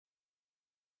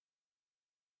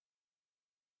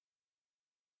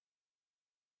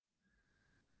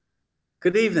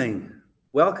Good evening.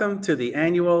 Welcome to the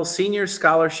annual Senior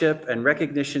Scholarship and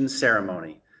Recognition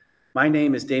Ceremony. My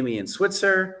name is Damian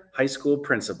Switzer, high school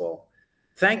principal.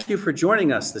 Thank you for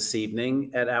joining us this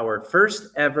evening at our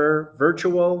first ever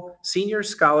virtual Senior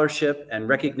Scholarship and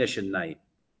Recognition Night.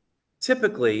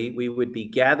 Typically, we would be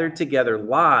gathered together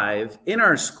live in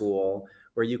our school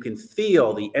where you can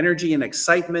feel the energy and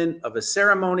excitement of a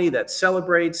ceremony that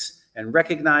celebrates and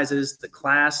recognizes the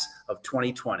class of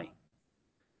 2020.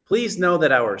 Please know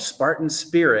that our Spartan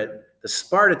spirit, the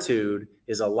Spartitude,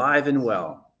 is alive and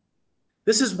well.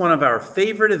 This is one of our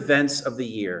favorite events of the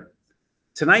year.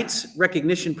 Tonight's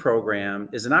recognition program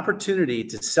is an opportunity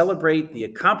to celebrate the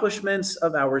accomplishments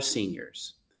of our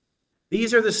seniors.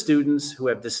 These are the students who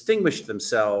have distinguished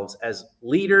themselves as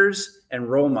leaders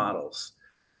and role models,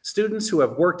 students who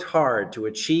have worked hard to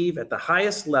achieve at the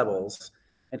highest levels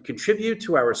and contribute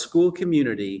to our school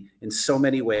community in so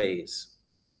many ways.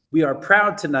 We are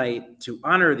proud tonight to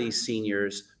honor these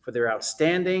seniors for their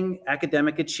outstanding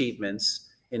academic achievements,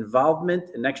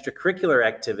 involvement in extracurricular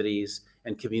activities,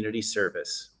 and community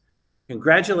service.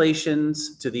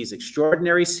 Congratulations to these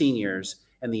extraordinary seniors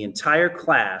and the entire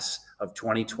class of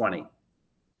 2020.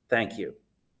 Thank you.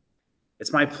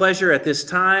 It's my pleasure at this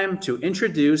time to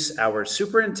introduce our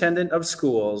Superintendent of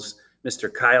Schools,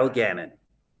 Mr. Kyle Gannon.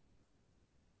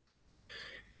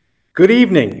 Good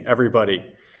evening,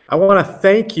 everybody. I want to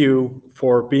thank you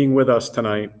for being with us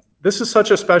tonight. This is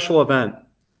such a special event.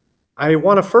 I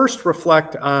want to first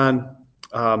reflect on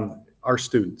our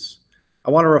students.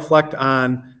 I want to reflect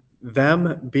on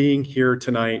them being here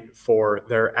tonight for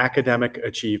their academic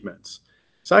achievements.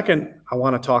 Second, I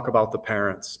want to talk about the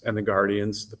parents and the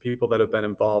guardians, the people that have been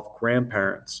involved,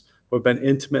 grandparents who have been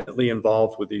intimately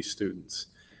involved with these students.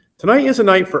 Tonight is a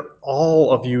night for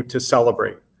all of you to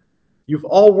celebrate. You've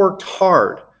all worked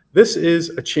hard. This is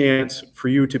a chance for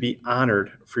you to be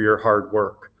honored for your hard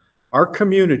work. Our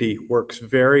community works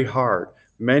very hard.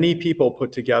 Many people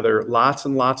put together lots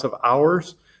and lots of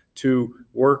hours to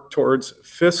work towards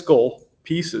fiscal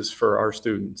pieces for our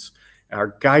students.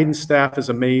 Our guidance staff is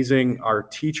amazing. Our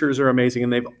teachers are amazing,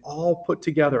 and they've all put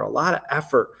together a lot of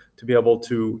effort to be able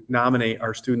to nominate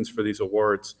our students for these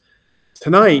awards.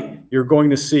 Tonight, you're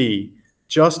going to see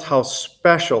just how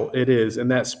special it is,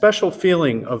 and that special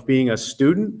feeling of being a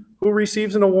student who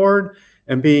receives an award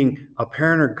and being a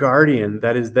parent or guardian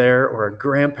that is there, or a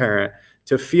grandparent,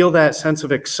 to feel that sense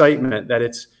of excitement that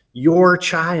it's your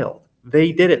child.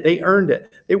 They did it. They earned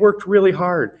it. They worked really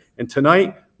hard. And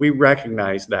tonight, we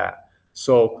recognize that.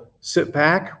 So sit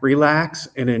back, relax,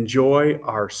 and enjoy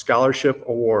our scholarship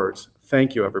awards.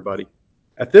 Thank you, everybody.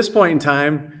 At this point in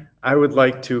time, I would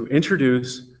like to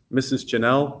introduce Mrs.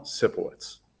 Janelle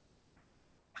Sipowicz.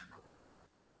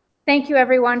 Thank you,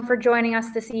 everyone, for joining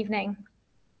us this evening.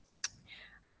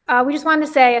 We just wanted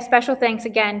to say a special thanks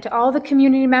again to all the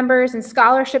community members and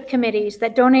scholarship committees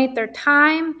that donate their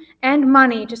time and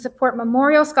money to support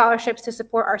memorial scholarships to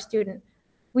support our student.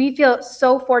 We feel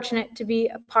so fortunate to be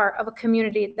a part of a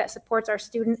community that supports our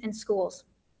student and schools.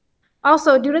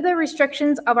 Also, due to the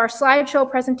restrictions of our slideshow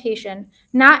presentation,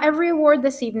 not every award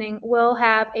this evening will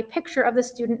have a picture of the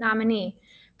student nominee.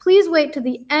 Please wait to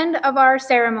the end of our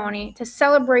ceremony to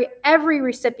celebrate every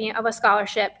recipient of a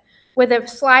scholarship with a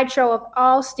slideshow of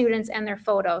all students and their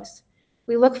photos.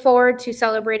 We look forward to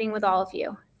celebrating with all of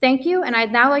you. Thank you, and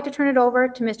I'd now like to turn it over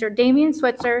to Mr. Damian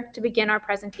Switzer to begin our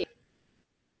presentation.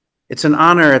 It's an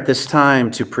honor at this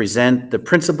time to present the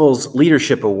Principal's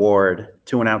Leadership Award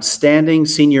to an outstanding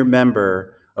senior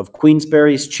member of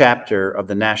Queensbury's chapter of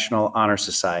the National Honor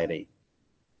Society.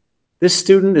 This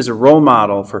student is a role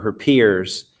model for her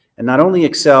peers and not only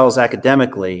excels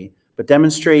academically, but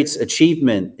demonstrates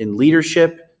achievement in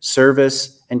leadership,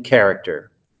 service, and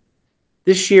character.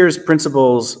 This year's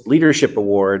Principal's Leadership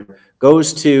Award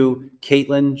goes to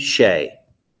Caitlin Shea.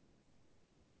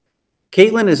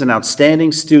 Caitlin is an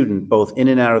outstanding student both in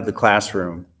and out of the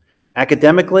classroom.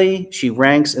 Academically, she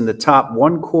ranks in the top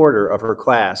 1/4 of her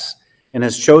class and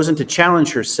has chosen to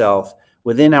challenge herself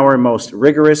within our most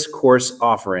rigorous course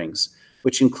offerings,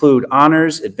 which include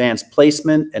honors, advanced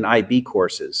placement, and IB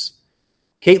courses.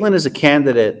 Caitlin is a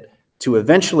candidate to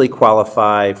eventually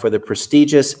qualify for the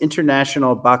prestigious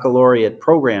International Baccalaureate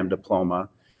Program Diploma,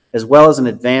 as well as an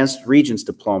Advanced Regents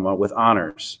Diploma with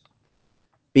honors.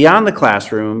 Beyond the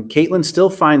classroom, Caitlin still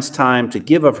finds time to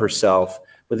give of herself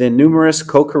within numerous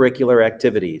co-curricular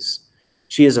activities.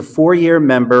 She is a 4-year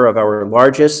member of our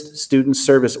largest student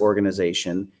service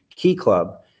organization, Key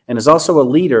Club, and is also a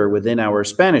leader within our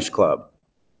Spanish Club.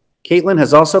 Caitlin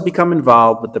has also become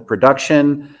involved with the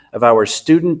production of our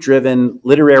student-driven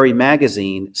literary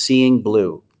magazine, Seeing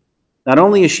Blue. Not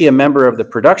only is she a member of the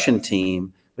production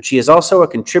team, but but she is also a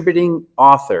contributing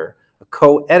author, a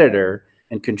co-editor,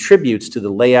 and contributes to the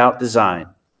layout design.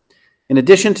 In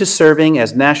addition to serving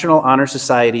as National Honor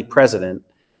Society president,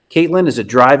 Caitlin is a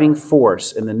driving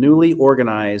force in the newly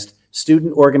organized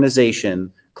student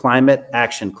organization, Climate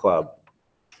Action Club.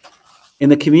 In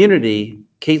the community,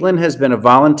 Caitlin has been a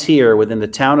volunteer within the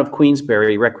Town of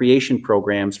Queensbury recreation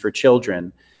programs for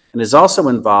children and is also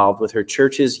involved with her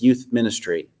church's youth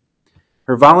ministry.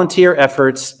 Her volunteer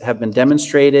efforts have been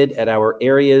demonstrated at our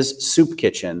area's soup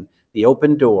kitchen, the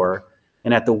Open Door,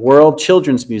 and at the World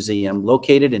Children's Museum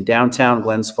located in downtown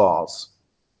Glens Falls.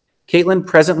 Caitlin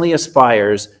presently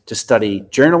aspires to study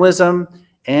journalism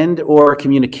and/or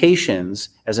communications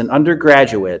as an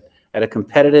undergraduate at a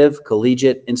competitive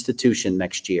collegiate institution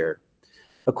next year.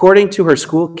 According to her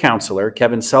school counselor,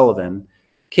 Kevin Sullivan,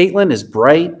 Caitlin is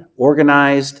bright,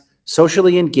 organized,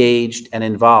 socially engaged, and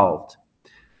involved.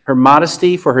 Her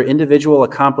modesty for her individual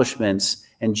accomplishments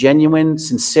and genuine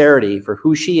sincerity for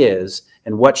who she is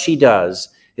and what she does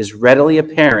is readily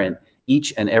apparent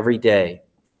each and every day.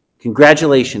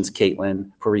 Congratulations,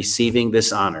 Caitlin, for receiving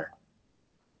this honor.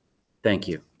 Thank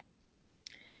you.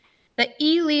 The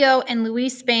E. Leo and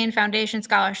Louise Spain Foundation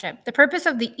Scholarship. The purpose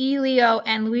of the E. Leo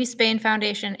and Louise Spain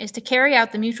Foundation is to carry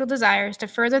out the mutual desires to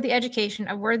further the education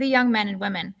of worthy young men and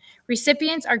women.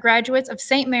 Recipients are graduates of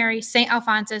St. Mary St.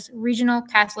 Alphonsus Regional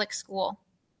Catholic School.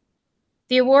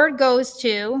 The award goes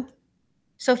to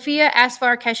Sophia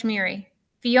Asfar Kashmiri,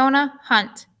 Fiona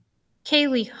Hunt,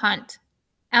 Kaylee Hunt,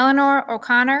 Eleanor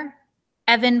O'Connor,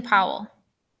 Evan Powell.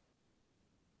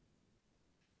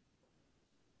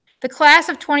 The class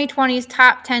of 2020's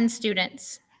top 10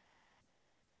 students.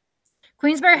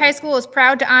 Queensbury High School is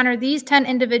proud to honor these 10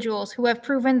 individuals who have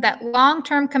proven that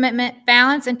long-term commitment,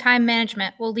 balance, and time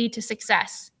management will lead to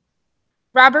success.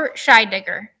 Robert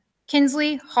Scheidegger,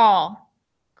 Kinsley Hall,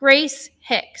 Grace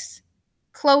Hicks,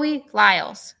 Chloe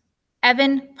Lyles,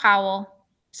 Evan Powell,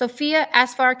 Sophia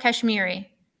Asfar Kashmiri,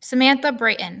 Samantha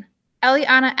Brayton,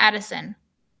 Eliana Addison,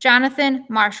 Jonathan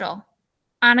Marshall,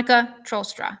 Annika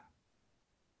Trolstra.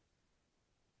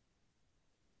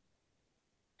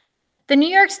 The New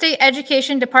York State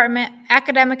Education Department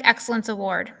Academic Excellence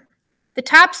Award. The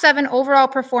top 7 overall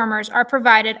performers are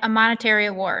provided a monetary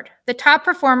award. The top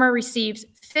performer receives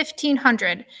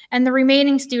 $1,500 and the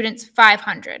remaining students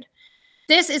 $500.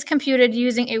 This is computed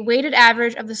using a weighted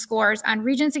average of the scores on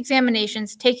Regents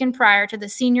examinations taken prior to the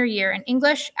senior year in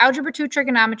English, Algebra 2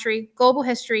 Trigonometry, Global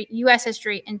History, U.S.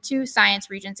 History, and 2 Science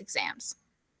Regents exams.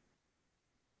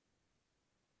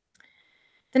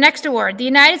 The next award, the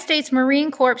United States Marine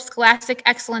Corps Scholastic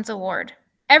Excellence Award.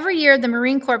 Every year, the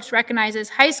Marine Corps recognizes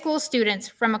high school students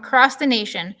from across the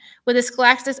nation with a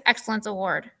Scholastic Excellence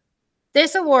Award.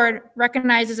 This award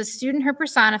recognizes a student who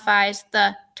personifies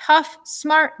the tough,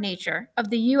 smart nature of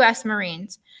the U.S.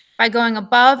 Marines by going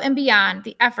above and beyond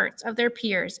the efforts of their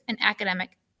peers in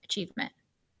academic achievement.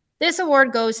 This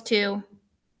award goes to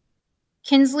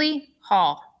Kinsley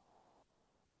Hall.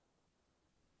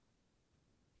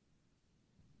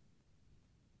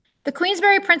 The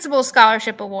Queensbury Principal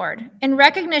Scholarship Award, in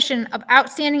recognition of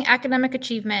outstanding academic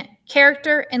achievement,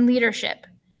 character, and leadership,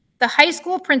 the high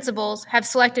school principals have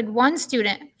selected one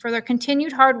student for their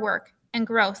continued hard work and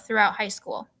growth throughout high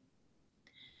school.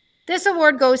 This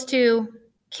award goes to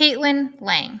Caitlin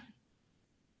Lang.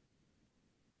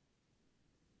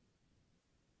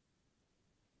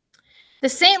 The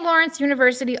St. Lawrence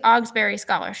University Augsbury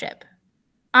Scholarship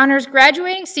honors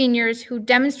graduating seniors who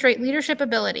demonstrate leadership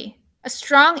ability, a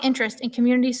strong interest in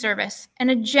community service,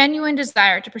 and a genuine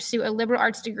desire to pursue a liberal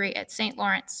arts degree at St.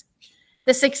 Lawrence.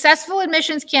 The successful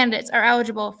admissions candidates are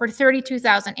eligible for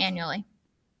 $32,000 annually.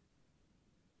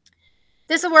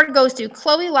 This award goes to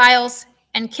Chloe Lyles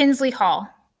and Kinsley Hall.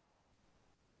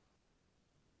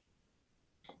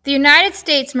 The United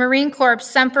States Marine Corps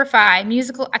Semper Fi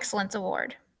Musical Excellence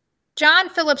Award. John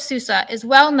Philip Sousa is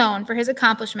well known for his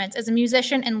accomplishments as a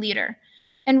musician and leader.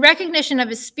 In recognition of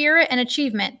his spirit and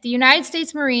achievement, the United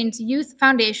States Marines Youth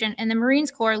Foundation and the Marines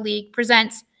Corps League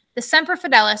presents the Semper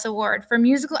Fidelis Award for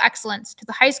musical excellence to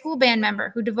the high school band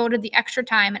member who devoted the extra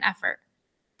time and effort.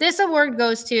 This award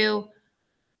goes to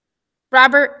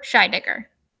Robert Scheidegger.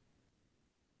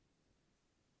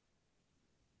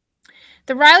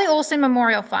 The Riley Olson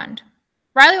Memorial Fund.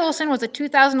 Riley Olson was a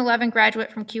 2011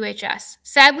 graduate from QHS.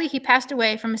 Sadly, he passed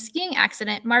away from a skiing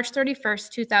accident March 31st,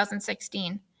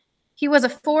 2016. He was a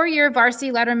 4-year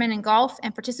varsity letterman in golf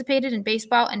and participated in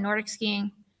baseball and Nordic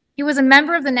skiing. He was a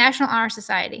member of the National Honor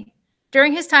Society.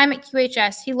 During his time at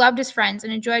QHS, he loved his friends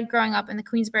and enjoyed growing up in the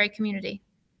Queensbury community.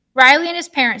 Riley and his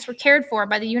parents were cared for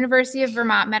by the University of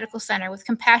Vermont Medical Center with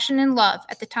compassion and love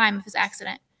at the time of his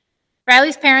accident.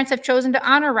 Riley's parents have chosen to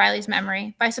honor Riley's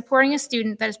memory by supporting a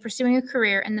student that is pursuing a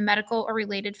career in the medical or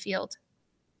related field.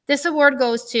 This award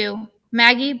goes to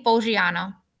Maggie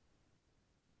Bolgiano.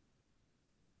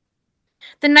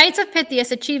 The Knights of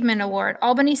Pythias Achievement Award,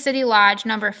 Albany City Lodge,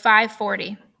 number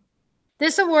 540.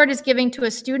 This award is given to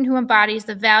a student who embodies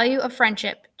the value of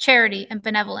friendship, charity, and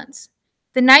benevolence.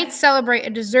 The Knights celebrate a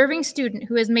deserving student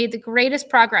who has made the greatest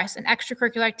progress in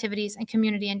extracurricular activities and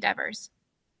community endeavors.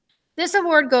 This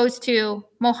award goes to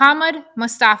Mohammad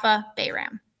Mustafa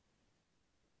Bayram.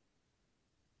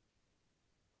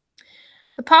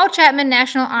 The Paul Chapman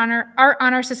National Art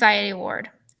Honor Society Award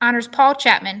honors Paul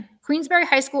Chapman, Queensbury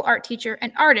High School art teacher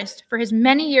and artist, for his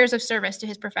many years of service to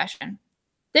his profession.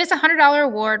 This $100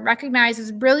 award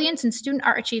recognizes brilliance in student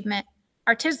art achievement,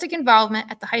 artistic involvement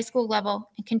at the high school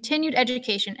level, and continued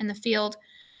education in the field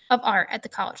of art at the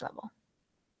college level.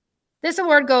 This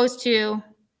award goes to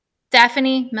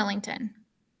Daphne Millington.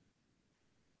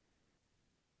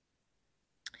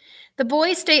 The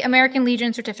Boys State American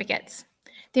Legion Certificates.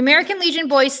 The American Legion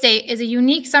Boys State is a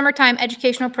unique summertime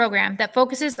educational program that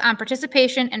focuses on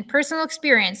participation and personal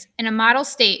experience in a model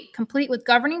state complete with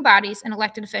governing bodies and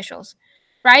elected officials.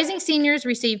 Rising seniors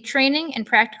receive training in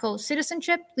practical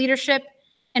citizenship, leadership,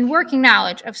 and working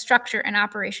knowledge of structure and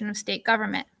operation of state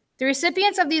government. The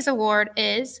recipients of these awards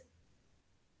is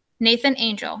Nathan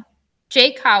Angel,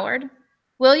 Jake Howard,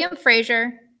 William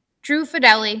Frazier, Drew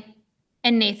Fideli,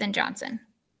 and Nathan Johnson.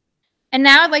 And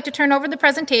now I'd like to turn over the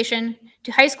presentation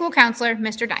to high school counselor,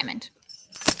 Mr. Diamond.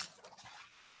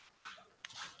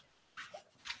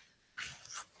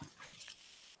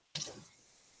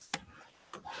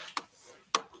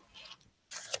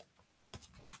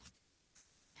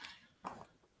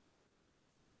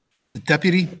 The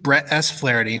Deputy Brett S.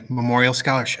 Flaherty Memorial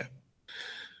Scholarship.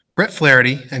 Brett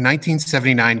Flaherty, a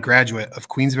 1979 graduate of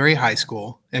Queensbury High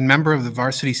School and member of the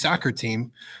varsity soccer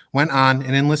team, went on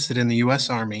and enlisted in the U.S.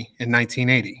 Army in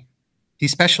 1980. He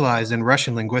specialized in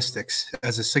Russian linguistics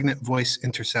as a Signet Voice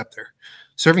interceptor,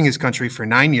 serving his country for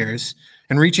 9 years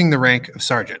and reaching the rank of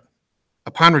sergeant.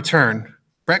 Upon return,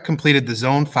 Brett completed the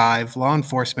Zone 5 Law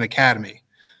Enforcement Academy,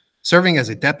 serving as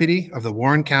a deputy of the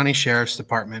Warren County Sheriff's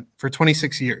Department for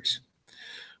 26 years.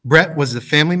 Brett was the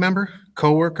family member,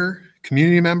 coworker,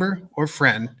 community member, or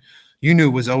friend you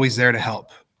knew was always there to help.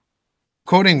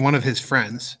 Quoting one of his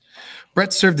friends,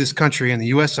 Brett served his country in the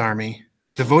U.S. Army,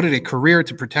 devoted a career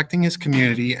to protecting his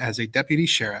community as a deputy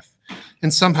sheriff,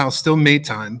 and somehow still made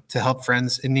time to help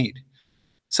friends in need.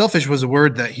 Selfish was a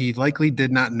word that he likely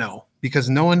did not know, because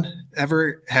no one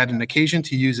ever had an occasion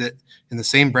to use it in the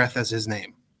same breath as his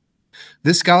name.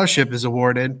 This scholarship is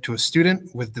awarded to a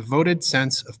student with devoted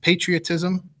sense of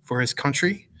patriotism for his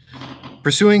country,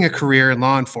 pursuing a career in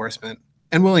law enforcement,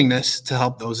 and willingness to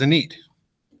help those in need.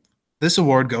 This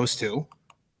award goes to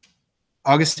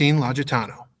Augustine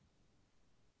Lagitano.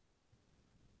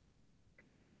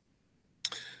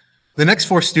 The next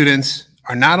 4 students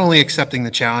are not only accepting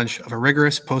the challenge of a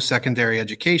rigorous post-secondary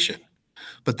education,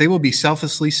 but they will be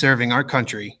selflessly serving our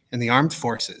country in the armed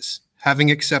forces, having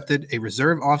accepted a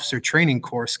Reserve Officer Training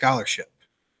Corps scholarship.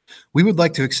 We would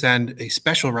like to extend a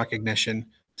special recognition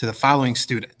to the following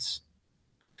students.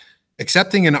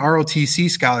 Accepting an ROTC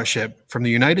scholarship from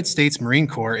the United States Marine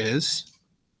Corps is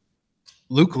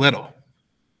Luke Little.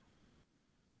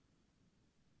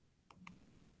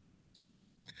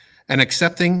 And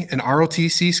accepting an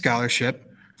ROTC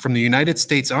scholarship from the United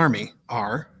States Army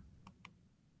are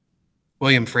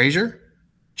William Frazier,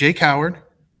 Jake Howard,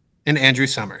 and Andrew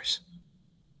Summers.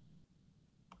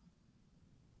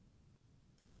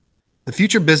 The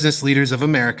Future Business Leaders of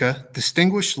America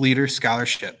Distinguished Leader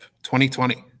Scholarship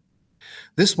 2020.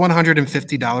 This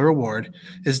 $150 award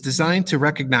is designed to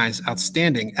recognize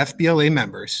outstanding FBLA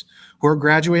members who are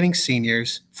graduating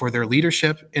seniors for their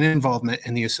leadership and involvement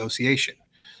in the association,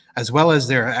 as well as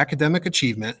their academic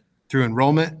achievement through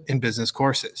enrollment in business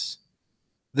courses.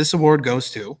 This award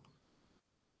goes to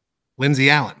Lindsay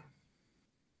Allen.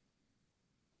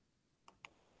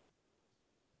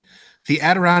 The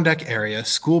Adirondack Area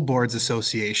School Boards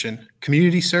Association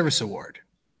Community Service Award.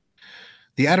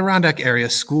 The Adirondack Area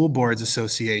School Boards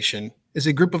Association is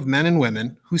a group of men and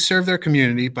women who serve their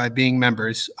community by being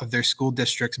members of their school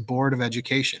district's Board of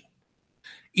Education.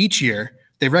 Each year,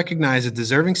 they recognize a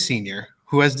deserving senior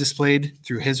who has displayed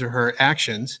through his or her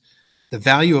actions the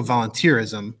value of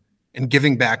volunteerism and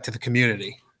giving back to the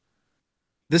community.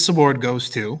 This award goes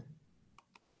to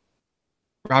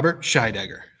Robert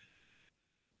Scheidegger.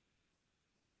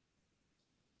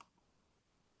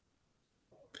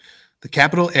 The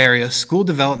Capital Area School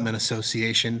Development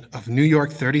Association of New York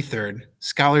 33rd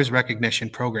Scholars Recognition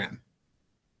Program.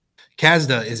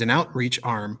 CASDA is an outreach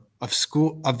arm of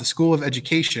the School of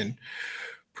Education,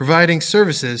 providing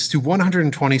services to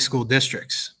 120 school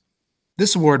districts.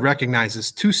 This award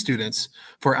recognizes 2 students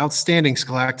for outstanding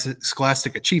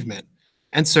scholastic achievement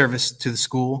and service to the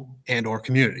school and/or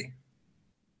community.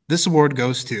 This award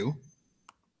goes to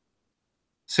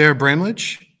Sarah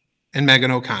Bramlage and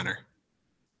Megan O'Connor.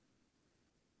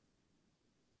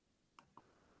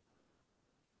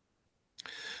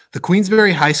 The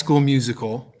Queensbury High School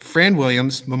musical Fran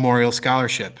Williams Memorial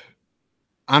Scholarship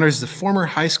honors the former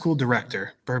high school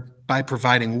director by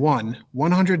providing one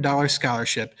 $100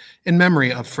 scholarship in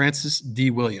memory of Francis D.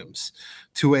 Williams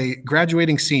to a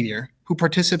graduating senior who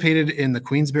participated in the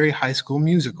Queensbury High School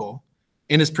musical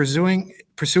and is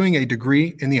pursuing a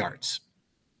degree in the arts.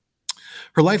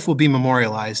 Her life will be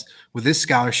memorialized with this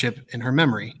scholarship in her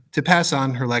memory to pass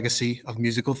on her legacy of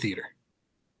musical theater.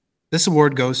 This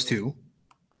award goes to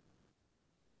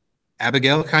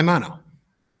Abigail Caimano.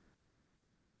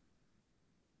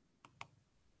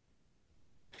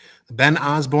 The Ben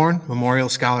Osborne Memorial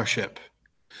Scholarship.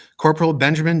 Corporal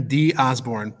Benjamin D.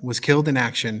 Osborne was killed in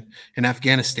action in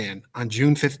Afghanistan on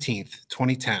June 15,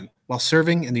 2010, while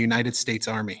serving in the United States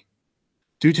Army.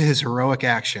 Due to his heroic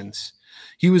actions,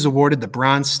 he was awarded the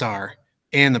Bronze Star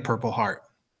and the Purple Heart.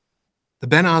 The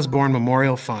Ben Osborne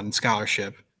Memorial Fund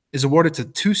Scholarship is awarded to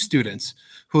 2 students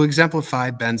who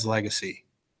exemplify Ben's legacy: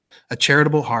 a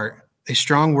charitable heart, a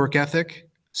strong work ethic,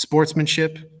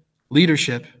 sportsmanship,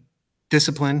 leadership,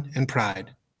 discipline, and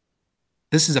pride.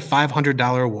 This is a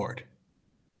 $500 award.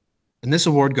 And this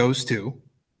award goes to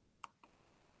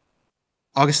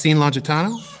Augustine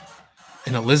Longitano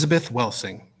and Elizabeth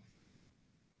Welsing.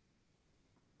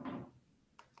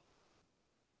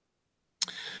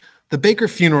 The Baker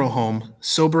Funeral Home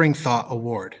Sobering Thought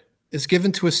Award is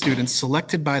given to a student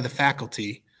selected by the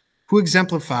faculty who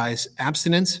exemplifies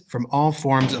abstinence from all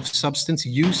forms of substance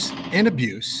use and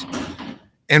abuse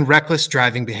and reckless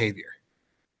driving behavior.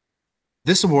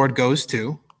 This award goes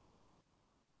to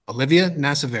Olivia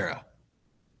Nasavera.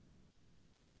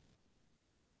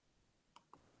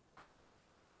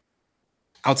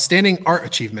 Outstanding Art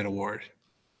Achievement Award.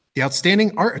 The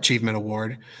Outstanding Art Achievement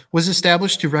Award was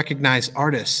established to recognize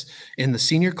artists in the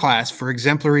senior class for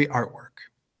exemplary artwork.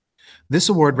 This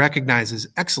award recognizes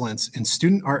excellence in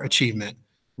student art achievement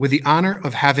with the honor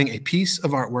of having a piece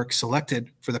of artwork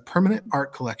selected for the permanent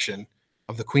art collection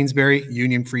of the Queensbury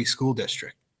Union Free School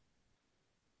District.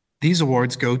 These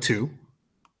awards go to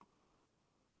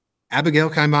Abigail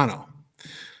Caimano,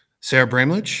 Sarah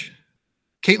Bramlage,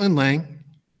 Caitlin Lang,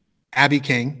 Abby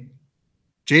King,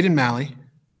 Jaden Malley,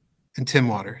 and Tim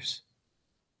Waters.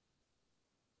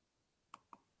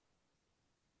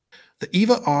 The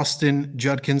Eva Austin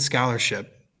Judkins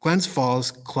Scholarship, Glens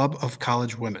Falls Club of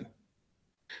College Women.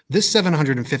 This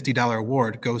 $750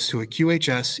 award goes to a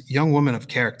QHS Young Woman of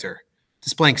Character,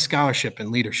 displaying scholarship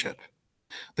and leadership.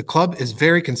 The club is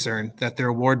very concerned that their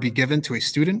award be given to a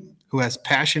student who has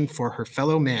passion for her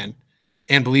fellow man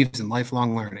and believes in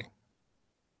lifelong learning.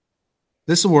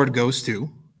 This award goes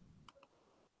to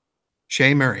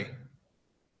Shay Murray.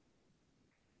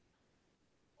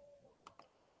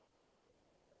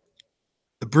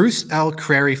 The Bruce L.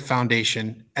 Crary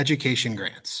Foundation Education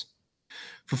Grants.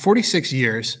 For 46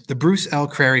 years, the Bruce L.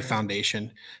 Crary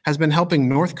Foundation has been helping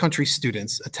North Country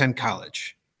students attend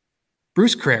college.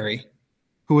 Bruce Crary,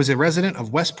 who was a resident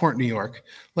of Westport, New York,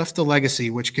 left a legacy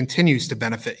which continues to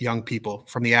benefit young people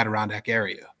from the Adirondack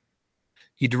area.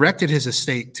 He directed his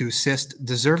estate to assist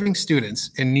deserving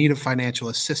students in need of financial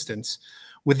assistance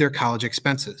with their college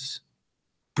expenses.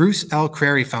 Bruce L.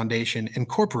 Crary Foundation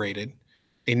Incorporated,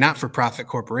 a not-for-profit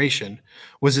corporation,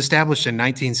 was established in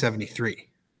 1973.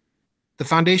 The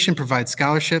foundation provides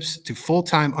scholarships to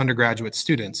full-time undergraduate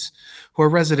students who are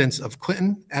residents of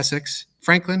Clinton, Essex,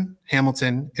 Franklin,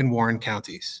 Hamilton, and Warren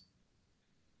counties.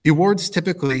 The awards,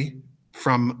 typically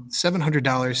from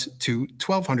 $700 to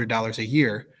 $1,200 a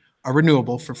year, are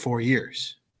renewable for 4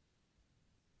 years.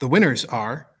 The winners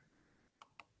are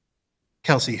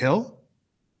Kelsey Hill,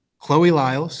 Chloe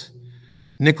Lyles,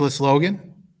 Nicholas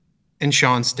Logan, and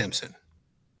Sean Stimson.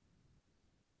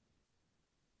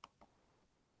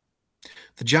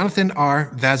 The Jonathan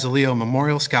R. Vasilio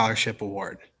Memorial Scholarship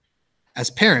Award.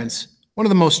 As parents, one of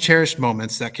the most cherished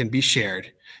moments that can be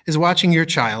shared is watching your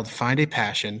child find a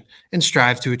passion and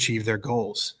strive to achieve their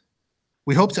goals.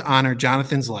 We hope to honor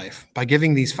Jonathan's life by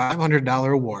giving these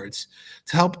 $500 awards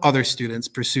to help other students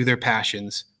pursue their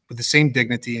passions with the same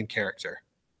dignity and character.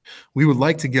 We would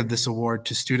like to give this award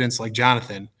to students like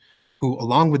Jonathan, who,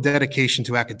 along with dedication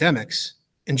to academics,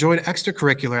 enjoyed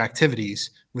extracurricular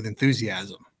activities with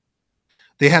enthusiasm.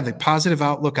 They have a positive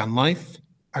outlook on life,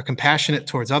 are compassionate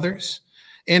towards others,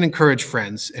 and encourage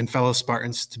friends and fellow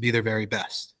Spartans to be their very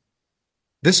best.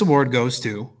 This award goes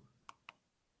to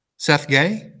Seth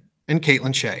Gay and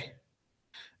Caitlin Shea.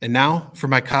 And now for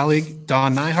my colleague,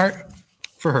 Dawn Nyhart,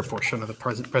 for her portion of the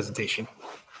presentation.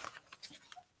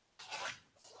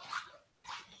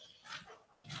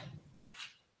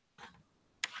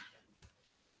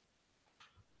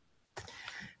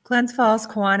 Glens Falls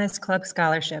Kiwanis Club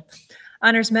Scholarship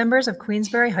honors members of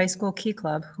Queensbury High School Key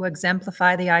Club who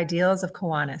exemplify the ideals of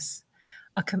Kiwanis,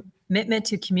 a commitment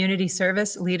to community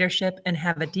service, leadership, and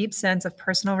have a deep sense of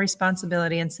personal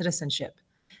responsibility and citizenship.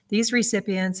 These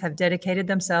recipients have dedicated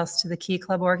themselves to the Key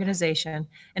Club organization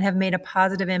and have made a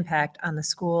positive impact on the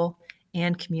school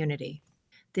and community.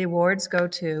 The awards go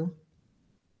to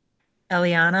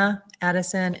Eliana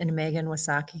Addison and Megan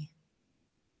Wasaki.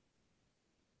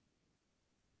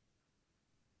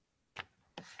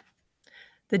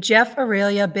 The Jeff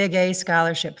Aurelia Big A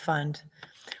Scholarship Fund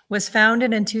was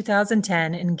founded in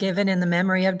 2010 and given in the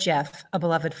memory of Jeff, a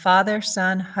beloved father,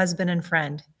 son, husband, and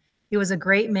friend. He was a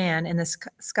great man, and the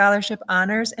scholarship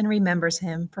honors and remembers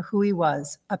him for who he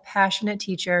was, a passionate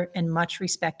teacher and much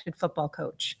respected football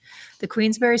coach. The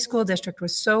Queensbury School District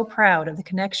was so proud of the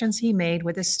connections he made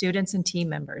with his students and team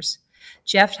members.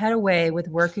 Jeff had a way with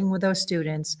working with those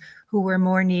students who were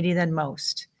more needy than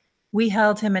most. We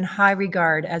held him in high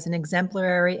regard as an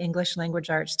exemplary English language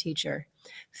arts teacher.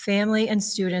 Family and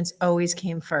students always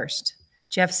came first.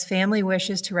 Jeff's family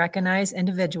wishes to recognize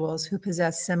individuals who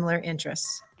possess similar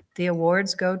interests. The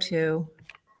awards go to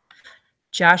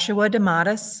Joshua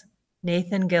DeMattis,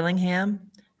 Nathan Gillingham,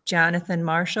 Jonathan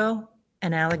Marshall,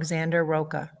 and Alexander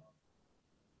Roca.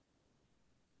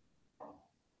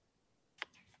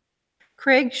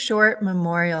 Craig Short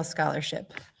Memorial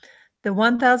Scholarship. The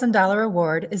 $1,000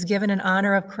 award is given in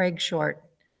honor of Craig Short,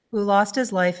 who lost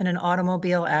his life in an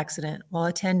automobile accident while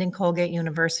attending Colgate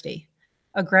University.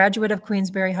 A graduate of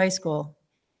Queensbury High School,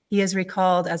 he is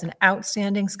recalled as an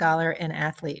outstanding scholar and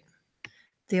athlete.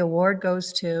 The award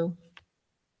goes to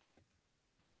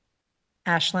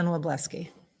Ashlyn Wableski.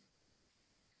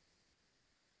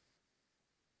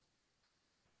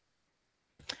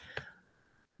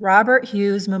 Robert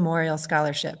Hughes Memorial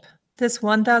Scholarship. This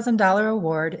 $1,000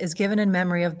 award is given in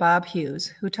memory of Bob Hughes,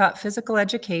 who taught physical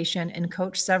education and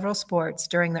coached several sports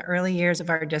during the early years of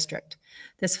our district.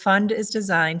 This fund is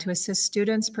designed to assist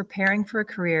students preparing for a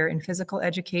career in physical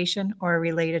education or a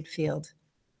related field.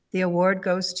 The award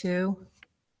goes to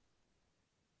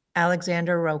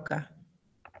Alexander Roca.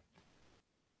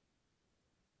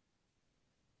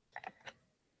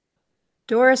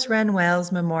 Doris Wren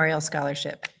Wells Memorial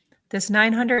Scholarship. This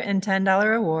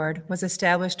 $910 award was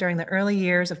established during the early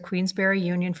years of Queensbury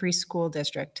Union Free School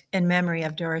District in memory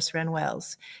of Doris Wren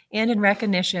Wells and in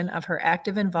recognition of her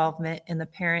active involvement in the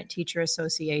Parent-Teacher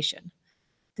Association.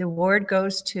 The award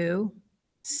goes to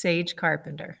Sage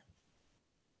Carpenter.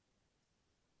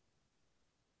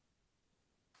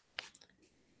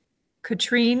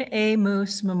 Katrine A.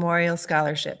 Moose Memorial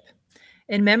Scholarship.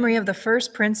 In memory of the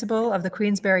first principal of the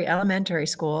Queensbury Elementary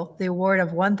School, the award of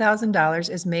 $1,000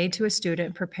 is made to a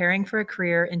student preparing for a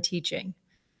career in teaching.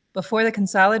 Before the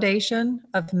consolidation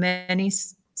of many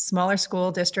smaller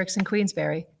school districts in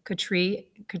Queensbury,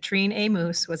 Katrine A.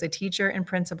 Moose was a teacher and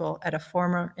principal at a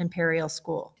former Imperial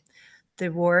school. The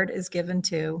award is given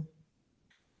to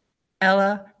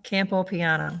Ella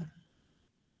Campopiano.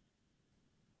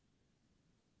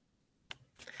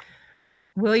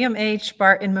 William H.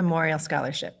 Barton Memorial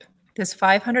Scholarship. This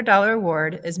 $500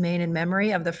 award is made in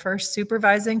memory of the first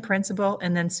supervising principal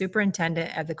and then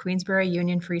superintendent at the Queensbury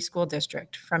Union Free School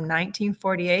District from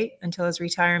 1948 until his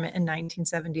retirement in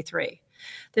 1973.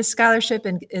 This scholarship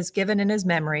is given in his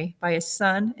memory by his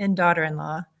son and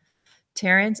daughter-in-law,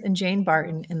 Terrence and Jane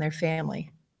Barton, and their family.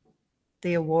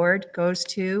 The award goes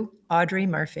to Audrey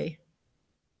Murphy.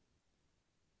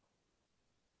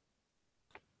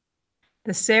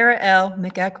 The Sarah L.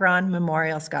 McEachron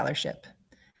Memorial Scholarship.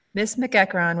 Miss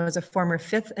McEachron was a former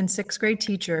 5th and 6th grade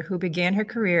teacher who began her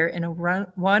career in a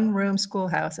one-room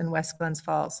schoolhouse in West Glens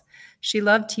Falls. She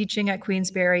loved teaching at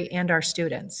Queensbury and our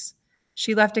students.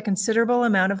 She left a considerable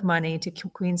amount of money to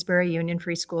Queensbury Union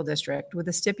Free School District with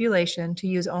a stipulation to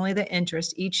use only the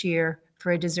interest each year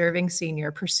for a deserving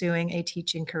senior pursuing a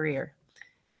teaching career.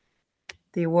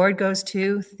 The award goes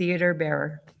to Theodore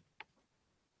Bearer.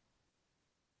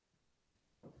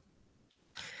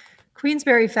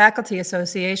 Queensbury Faculty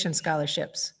Association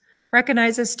Scholarships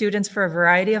recognizes students for a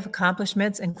variety of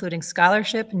accomplishments, including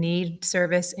scholarship, need,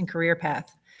 service, and career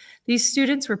path. These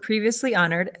students were previously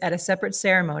honored at a separate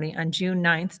ceremony on June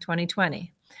 9th,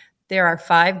 2020. There are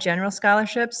 5 general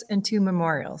scholarships and 2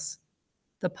 memorials: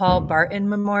 the Paul Barton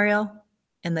Memorial,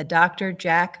 and the Dr.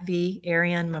 Jack V.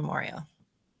 Arian Memorial.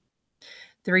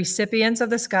 The recipients of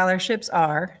the scholarships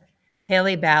are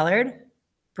Haley Ballard,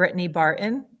 Brittany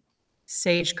Barton,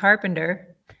 Sage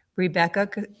Carpenter, Rebecca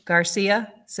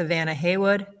Garcia, Savannah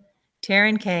Haywood,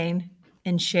 Taryn Kane,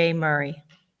 and Shay Murray.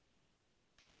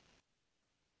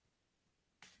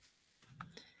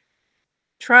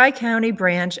 Tri-County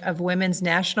Branch of Women's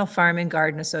National Farm and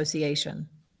Garden Association.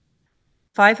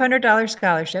 $500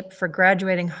 scholarship for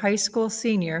graduating high school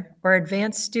senior or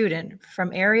advanced student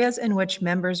from areas in which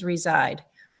members reside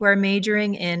who are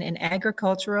majoring in an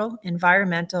agricultural,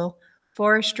 environmental,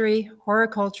 forestry,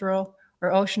 horticultural, or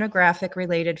oceanographic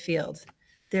related field.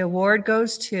 The award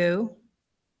goes to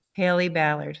Haley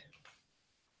Ballard.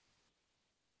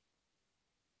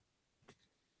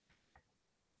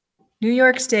 New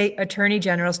York State Attorney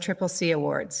General's Triple C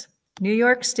Awards. New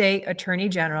York State Attorney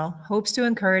General hopes to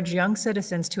encourage young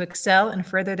citizens to excel and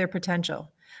further their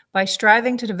potential. By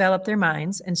striving to develop their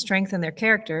minds and strengthen their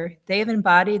character, they have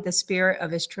embodied the spirit of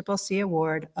his Triple C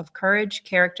Award of courage,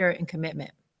 character, and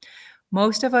commitment.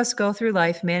 Most of us go through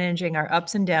life managing our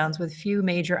ups and downs with few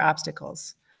major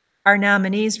obstacles. Our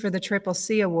nominees for the Triple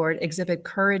C Award exhibit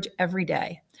courage every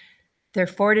day. Their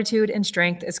fortitude and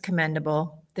strength is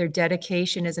commendable. Their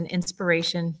dedication is an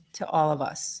inspiration to all of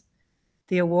us.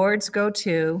 The awards go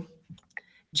to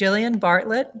Jillian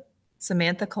Bartlett,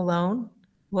 Samantha Colon,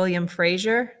 William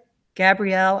Frazier,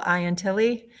 Gabrielle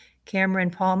Iantilli, Cameron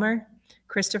Palmer,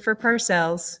 Christopher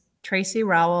Parcells, Tracy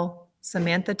Rowell,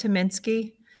 Samantha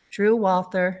Tominski, Drew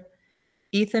Walther,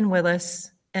 Ethan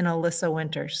Willis, and Alyssa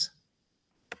Winters.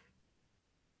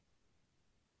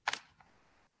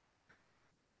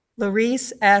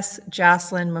 Larice S.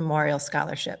 Jocelyn Memorial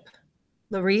Scholarship.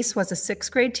 Larice was a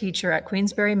sixth grade teacher at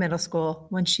Queensbury Middle School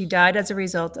when she died as a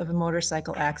result of a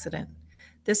motorcycle accident.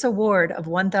 This award of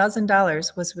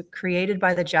 $1,000 was created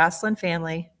by the Jocelyn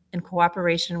family in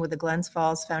cooperation with the Glens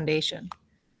Falls Foundation.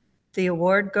 The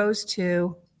award goes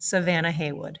to Savannah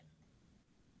Haywood.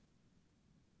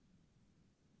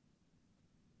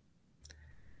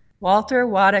 Walter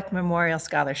Waddick Memorial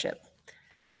Scholarship.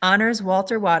 Honors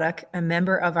Walter Waddick, a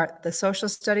member of the Social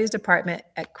Studies Department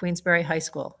at Queensbury High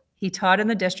School. He taught in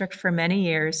the district for many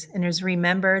years and is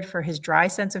remembered for his dry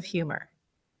sense of humor.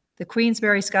 The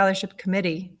Queensbury Scholarship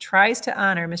Committee tries to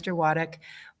honor Mr. Waddick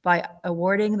by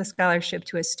awarding the scholarship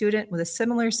to a student with a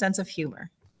similar sense of humor.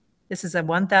 This is a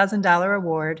 $1,000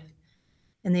 award,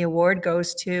 and the award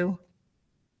goes to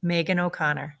Megan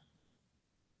O'Connor.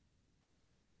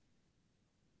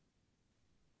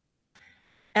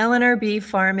 Eleanor B.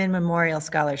 Farman Memorial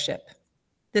Scholarship.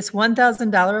 This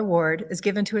 $1,000 award is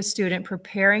given to a student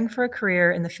preparing for a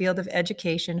career in the field of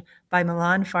education by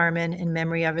Milan Farman in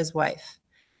memory of his wife.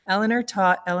 Eleanor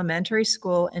taught elementary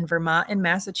school in Vermont and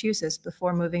Massachusetts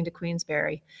before moving to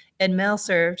Queensbury, and Mel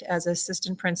served as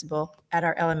assistant principal at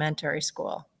our elementary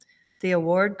school. The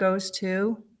award goes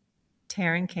to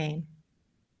Taryn Kane.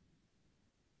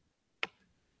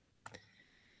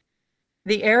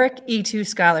 The Eric E2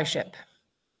 Scholarship.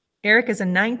 Eric is a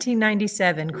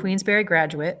 1997 Queensbury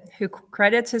graduate who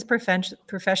credits his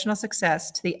professional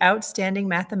success to the outstanding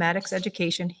mathematics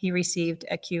education he received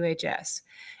at QHS.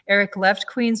 Eric left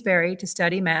Queensbury to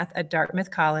study math at Dartmouth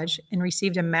College and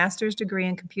received a master's degree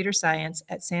in computer science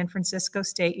at San Francisco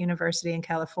State University in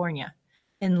California,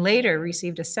 and later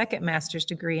received a second master's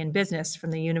degree in business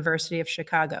from the University of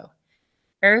Chicago.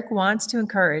 Eric wants to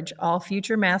encourage all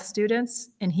future math students,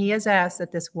 and he has asked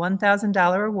that this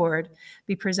 $1,000 award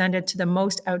be presented to the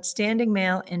most outstanding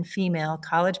male and female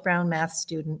College Brown math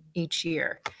student each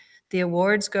year. The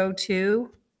awards go to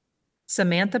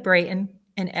Samantha Brayton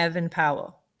and Evan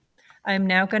Powell. I am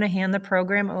now going to hand the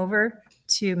program over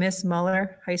to Ms.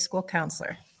 Muller, high school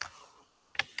counselor.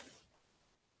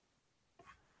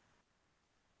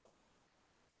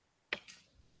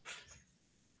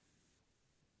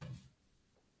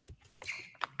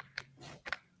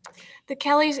 The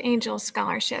Kelly's Angels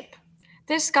Scholarship.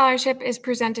 This scholarship is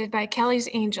presented by Kelly's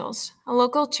Angels, a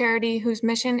local charity whose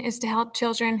mission is to help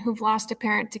children who've lost a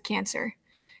parent to cancer.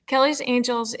 Kelly's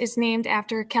Angels is named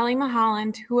after Kelly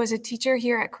Mulholland, who was a teacher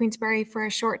here at Queensbury for a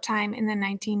short time in the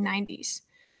 1990s.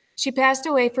 She passed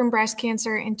away from breast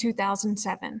cancer in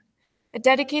 2007. A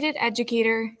dedicated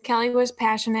educator, Kelly was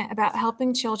passionate about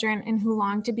helping children and who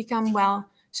longed to become well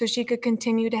so she could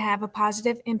continue to have a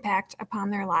positive impact upon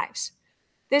their lives.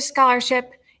 This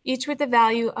scholarship, each with a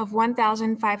value of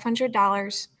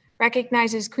 $1,500,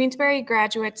 recognizes Queensbury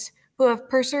graduates who have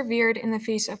persevered in the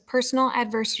face of personal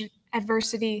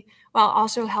adversity while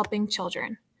also helping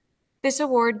children. This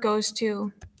award goes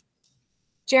to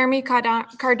Jeremy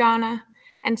Cardona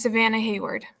and Savannah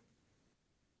Hayward.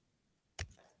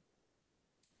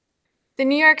 The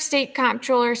New York State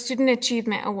Comptroller Student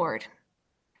Achievement Award.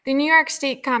 The New York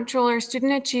State Comptroller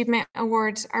Student Achievement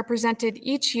Awards are presented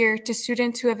each year to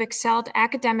students who have excelled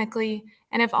academically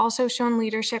and have also shown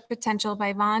leadership potential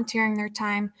by volunteering their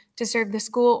time to serve the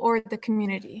school or the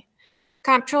community.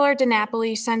 Comptroller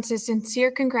DiNapoli sends his sincere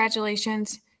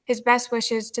congratulations, his best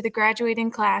wishes to the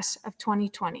graduating class of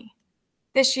 2020.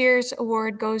 This year's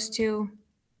award goes to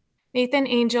Nathan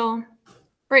Angel,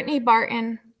 Brittany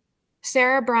Barton,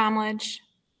 Sarah Bromledge,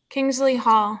 Kingsley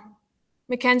Hall,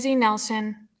 Mackenzie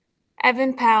Nelson,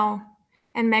 Evan Powell,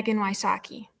 and Megan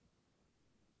Wysocki.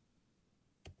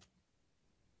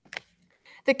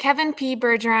 The Kevin P.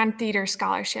 Bergeron Theater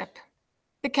Scholarship.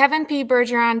 The Kevin P.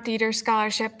 Bergeron Theater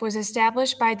Scholarship was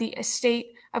established by the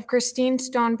estate of Christine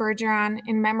Stone Bergeron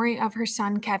in memory of her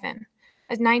son, Kevin,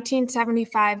 a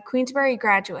 1975 Queensbury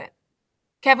graduate.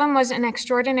 Kevin was an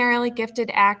extraordinarily gifted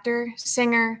actor,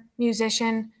 singer,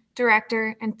 musician,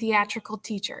 director, and theatrical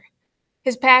teacher.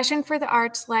 His passion for the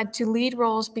arts led to lead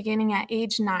roles beginning at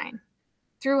age 9.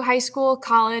 Through high school,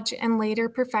 college, and later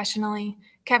professionally,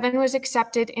 Kevin was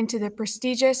accepted into the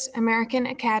prestigious American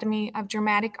Academy of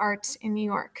Dramatic Arts in New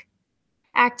York,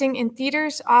 acting in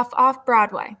theaters off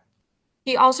Broadway.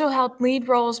 He also held lead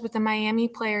roles with the Miami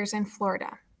Players in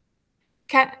Florida.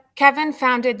 Kevin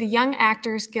founded the Young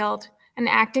Actors Guild, an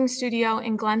acting studio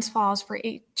in Glens Falls for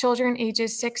children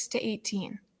ages 6 to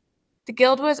 18. The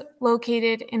Guild was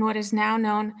located in what is now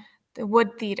known the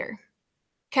Wood Theater.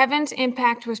 Kevin's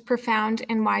impact was profound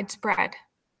and widespread,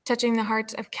 touching the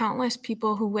hearts of countless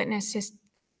people who witnessed his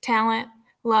talent,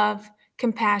 love,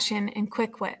 compassion, and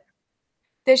quick wit.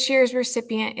 This year's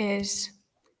recipient is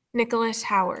Nicholas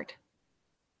Howard.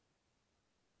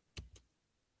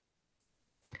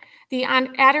 The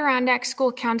Adirondack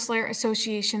School Counselor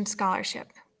Association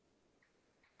Scholarship.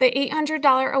 The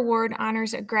 $800 award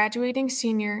honors a graduating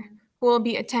senior who will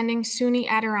be attending SUNY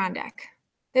Adirondack.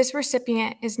 This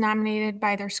recipient is nominated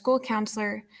by their school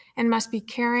counselor and must be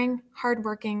caring,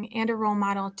 hardworking, and a role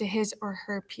model to his or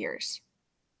her peers.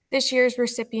 This year's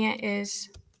recipient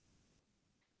is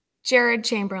Jared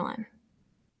Chamberlain.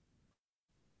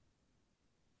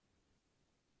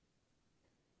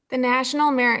 The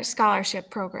National Merit Scholarship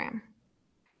Program.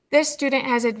 This student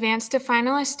has advanced to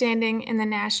finalist standing in the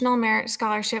National Merit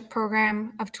Scholarship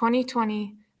Program of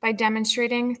 2020 by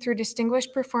demonstrating through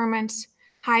distinguished performance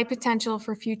high potential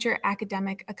for future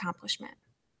academic accomplishment.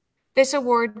 This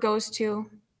award goes to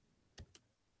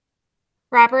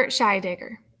Robert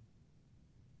Scheidegger.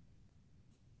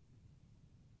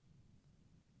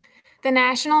 The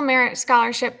National Merit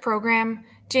Scholarship Program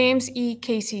James E.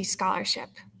 Casey Scholarship.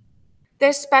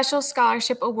 This special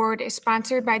scholarship award is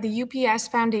sponsored by the UPS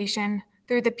Foundation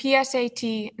through the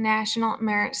PSAT National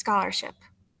Merit Scholarship.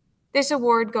 This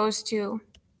award goes to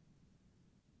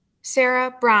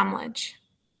Sarah Bromledge.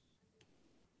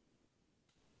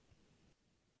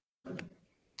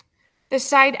 The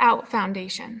Side Out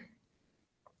Foundation.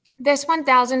 This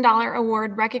 $1,000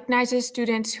 award recognizes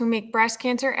students who make breast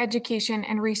cancer education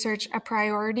and research a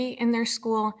priority in their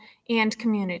school and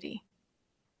community.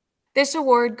 This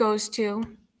award goes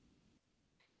to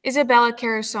Isabella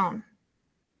Carusone.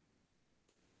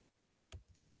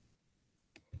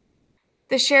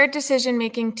 The Shared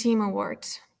Decision-Making Team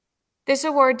Awards. This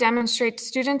award demonstrates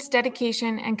students'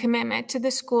 dedication and commitment to the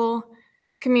school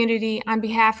community on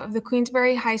behalf of the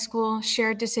Queensbury High School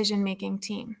Shared Decision-Making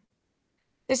Team.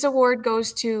 This award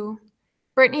goes to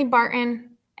Brittany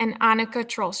Barton and Annika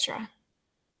Trollstra.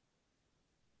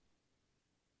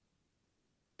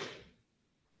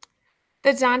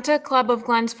 The Zonta Club of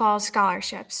Glens Falls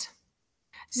Scholarships.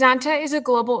 Zonta is a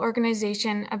global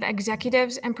organization of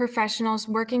executives and professionals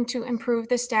working to improve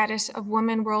the status of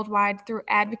women worldwide through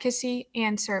advocacy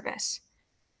and service.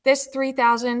 This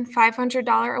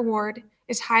 $3,500 award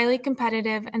is highly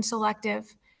competitive and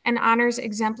selective and honors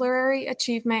exemplary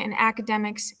achievement in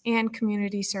academics and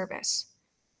community service.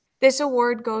 This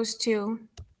award goes to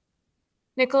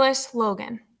Nicholas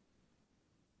Logan.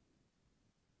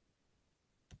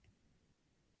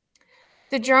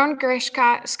 The Joan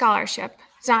Grishcott Scholarship,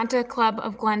 Zonta Club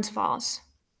of Glens Falls.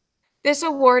 This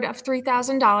award of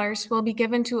 $3,000 will be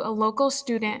given to a local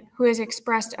student who has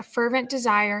expressed a fervent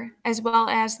desire as well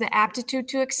as the aptitude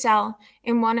to excel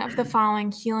in one of the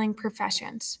following healing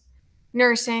professions: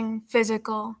 nursing,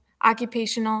 physical,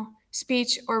 occupational,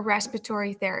 speech, or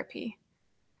respiratory therapy.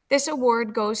 This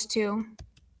award goes to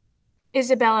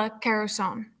Isabella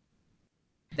Carusone.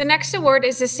 The next award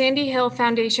is the Sandy Hill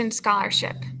Foundation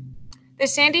Scholarship. The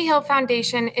Sandy Hill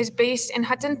Foundation is based in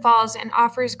Hudson Falls and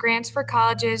offers grants for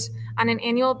colleges on an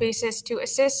annual basis to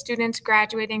assist students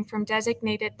graduating from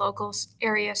designated local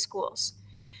area schools.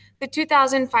 The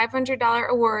 $2,500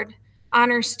 award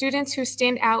honors students who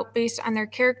stand out based on their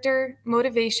character,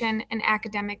 motivation, and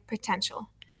academic potential.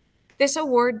 This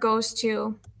award goes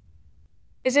to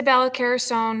Isabella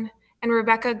Carasone and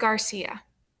Rebecca Garcia.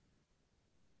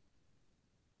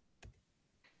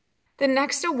 The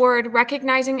next award,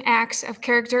 Recognizing Acts of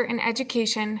Character in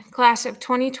Education, Class of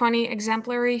 2020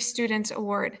 Exemplary Students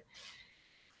Award.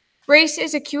 RACE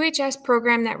is a QHS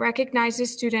program that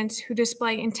recognizes students who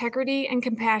display integrity and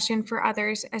compassion for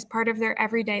others as part of their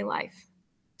everyday life.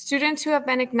 Students who have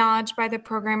been acknowledged by the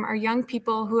program are young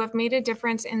people who have made a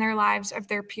difference in their lives of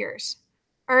their peers.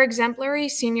 Our exemplary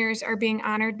seniors are being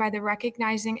honored by the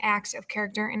Recognizing Acts of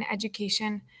Character in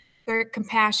Education, their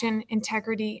compassion,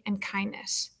 integrity, and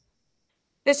kindness.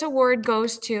 This award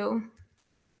goes to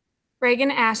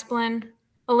Reagan Asplin,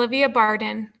 Olivia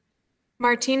Barden,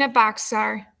 Martina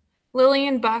Boxar,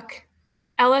 Lillian Buck,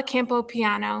 Ella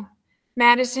Campopiano,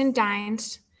 Madison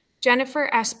Dines, Jennifer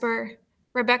Esper,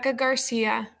 Rebecca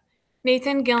Garcia,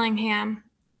 Nathan Gillingham,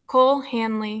 Cole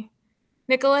Hanley,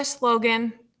 Nicholas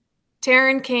Logan,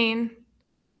 Taryn Kane,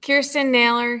 Kirsten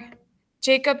Naylor,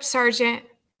 Jacob Sargent,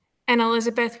 and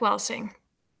Elizabeth Welsing.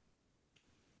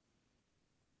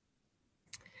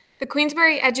 The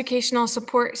Queensbury Educational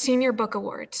Support Senior Book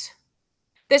Awards.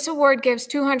 This award gives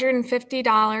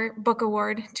 $250 book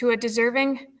award to a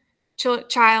deserving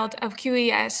child of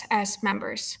QESS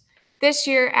members. This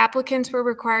year, applicants were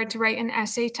required to write an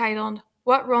essay titled,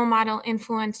 "What Role Model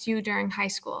Influenced You During High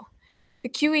School?" The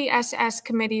QESS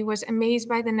committee was amazed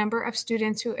by the number of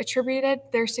students who attributed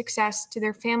their success to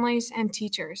their families and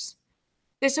teachers.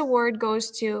 This award goes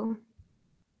to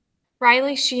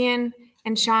Riley Sheehan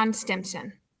and Sean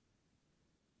Stimson.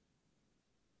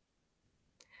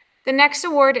 The next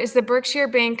award is the Berkshire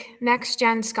Bank Next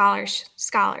Gen Scholars.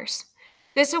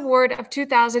 This award of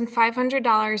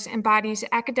 $2,500 embodies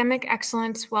academic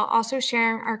excellence while also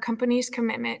sharing our company's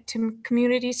commitment to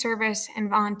community service and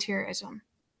volunteerism.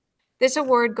 This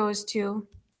award goes to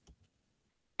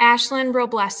Ashlyn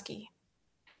Robleski.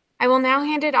 I will now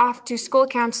hand it off to school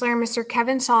counselor Mr.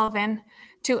 Kevin Sullivan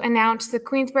to announce the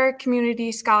Queensbury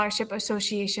Community Scholarship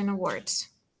Association Awards.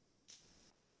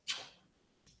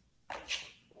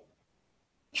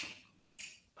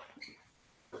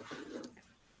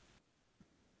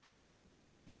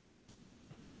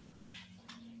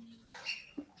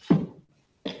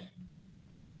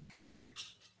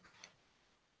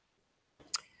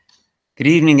 Good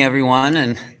evening, everyone,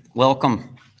 and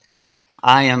welcome.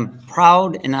 I am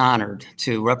proud and honored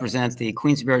to represent the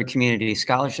Queensbury Community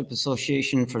Scholarship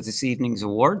Association for this evening's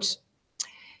awards.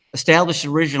 Established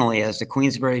originally as the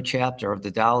Queensbury chapter of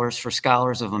the Dollars for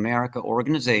Scholars of America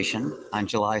organization on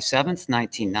July 7th,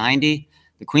 1990,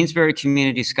 the Queensbury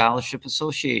Community Scholarship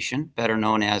Association, better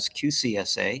known as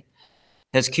QCSA,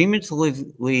 has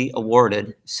cumulatively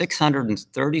awarded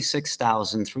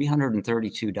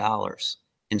 $636,332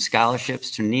 in scholarships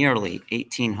to nearly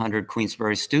 1,800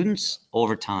 Queensbury students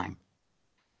over time.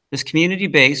 This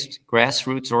community-based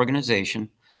grassroots organization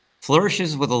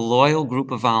flourishes with a loyal group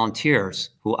of volunteers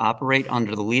who operate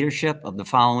under the leadership of the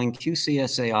following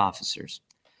QCSA officers: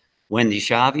 Wendy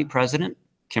Shavi, President;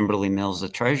 Kimberly Mills, the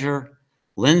Treasurer;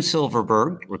 Lynn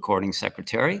Silverberg, Recording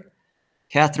Secretary;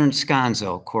 Catherine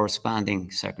Sconzo, Corresponding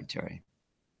Secretary.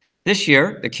 This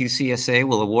year, the QCSA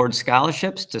will award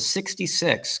scholarships to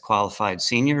 66 qualified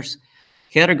seniors,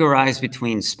 categorized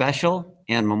between special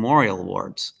and memorial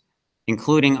awards,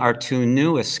 including our two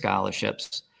newest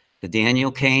scholarships, the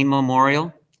Daniel Kane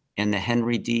Memorial and the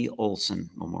Henry D.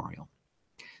 Olson Memorial.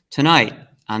 Tonight,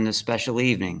 on this special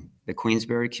evening, the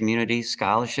Queensbury Community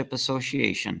Scholarship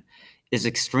Association is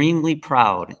extremely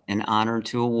proud and honored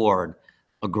to award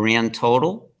a grand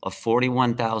total of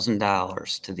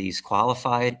 $41,000 to these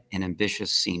qualified and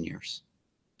ambitious seniors.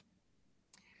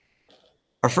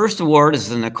 Our first award is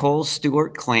the Nicole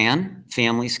Stewart Clan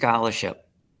Family Scholarship.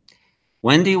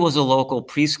 Wendy was a local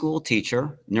preschool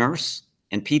teacher, nurse,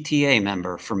 and PTA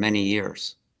member for many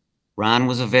years. Ron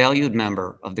was a valued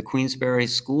member of the Queensbury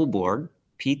School Board,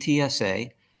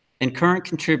 PTSA, and current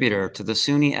contributor to the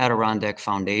SUNY Adirondack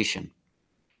Foundation.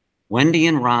 Wendy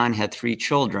and Ron had 3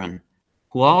 children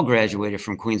who all graduated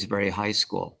from Queensbury High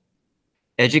School.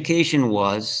 Education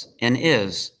was and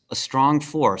is a strong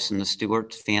force in the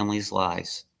Stewart family's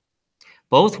lives.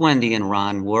 Both Wendy and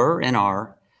Ron were and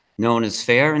are known as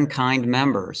fair and kind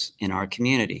members in our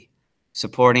community,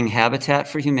 supporting Habitat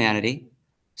for Humanity,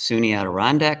 SUNY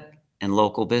Adirondack, and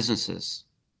local businesses.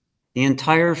 The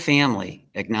entire family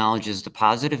acknowledges the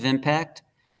positive impact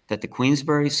that the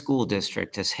Queensbury School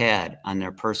District has had on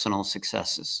their personal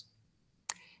successes.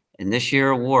 And this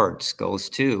year's awards goes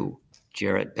to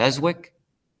Jarrett Beswick,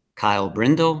 Kyle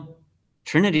Brindle,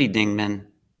 Trinity Dingman,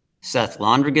 Seth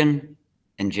Londrigan,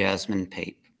 and Jasmine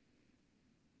Pape.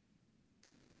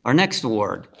 Our next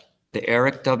award, the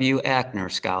Eric W.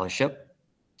 Ackner Scholarship.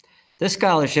 This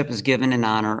scholarship is given in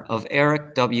honor of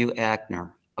Eric W.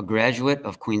 Ackner, a graduate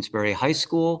of Queensbury High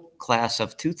School, class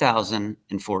of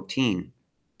 2014.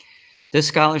 This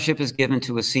scholarship is given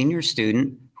to a senior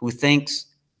student who thinks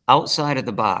outside of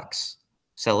the box,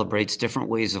 celebrates different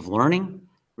ways of learning,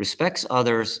 respects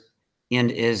others, and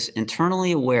is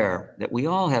internally aware that we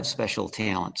all have special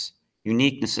talents,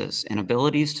 uniquenesses, and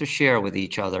abilities to share with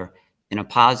each other in a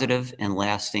positive and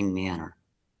lasting manner.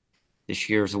 This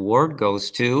year's award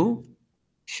goes to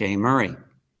Shay Murray.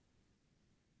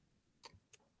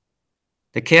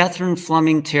 The Catherine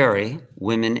Fleming Terry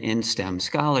Women in STEM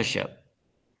Scholarship.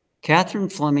 Catherine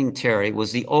Fleming Terry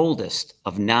was the oldest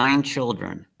of 9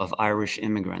 children of Irish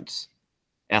immigrants.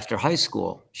 After high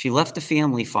school, she left the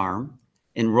family farm,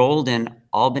 enrolled in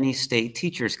Albany State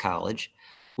Teachers College,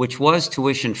 which was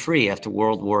tuition-free after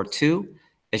World War II,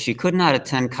 as she could not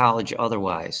attend college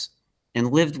otherwise,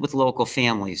 and lived with local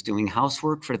families doing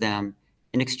housework for them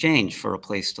in exchange for a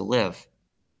place to live.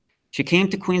 She came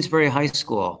to Queensbury High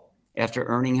School after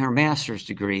earning her master's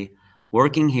degree,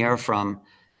 working here from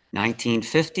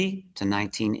 1950 to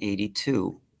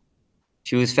 1982.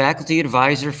 She was faculty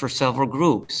advisor for several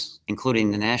groups,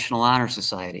 including the National Honor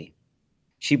Society.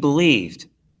 She believed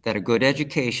that a good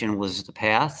education was the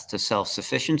path to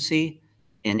self-sufficiency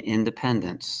and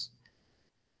independence.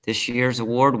 This year's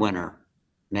award winner,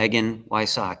 Megan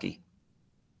Wysocki.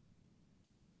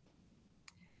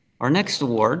 Our next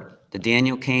award, the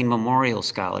Daniel Kane Memorial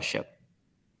Scholarship.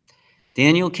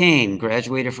 Daniel Kane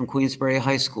graduated from Queensbury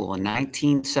High School in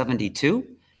 1972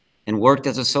 and worked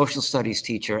as a social studies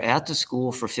teacher at the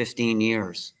school for 15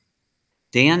 years.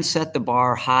 Dan set the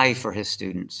bar high for his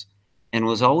students and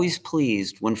was always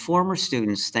pleased when former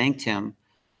students thanked him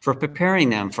for preparing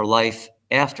them for life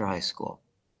after high school.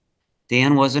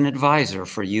 Dan was an advisor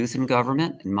for youth and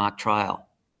government and mock trial,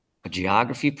 a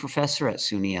geography professor at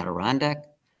SUNY Adirondack,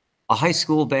 a high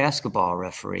school basketball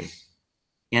referee,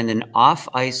 and an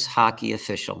off-ice hockey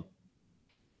official.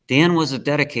 Dan was a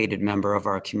dedicated member of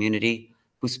our community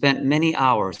who spent many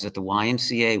hours at the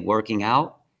YMCA working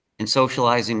out and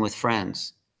socializing with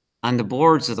friends, on the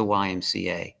boards of the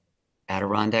YMCA,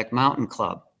 Adirondack Mountain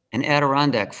Club, and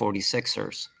Adirondack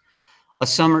 46ers, a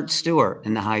summer steward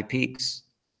in the High Peaks,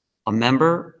 a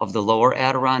member of the Lower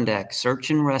Adirondack Search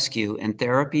and Rescue and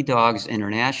Therapy Dogs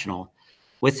International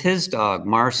with his dog,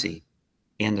 Marcy,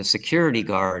 and a security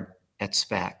guard at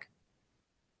SPAC.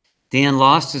 Dan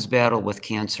lost his battle with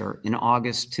cancer in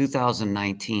August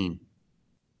 2019.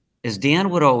 As Dan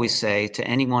would always say to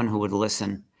anyone who would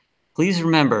listen, please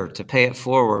remember to pay it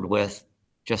forward with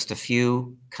just a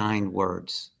few kind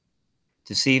words.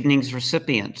 This evening's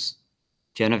recipients,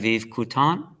 Genevieve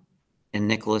Coutant and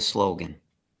Nicholas Logan.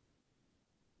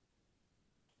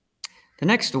 The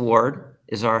next award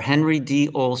is our Henry D.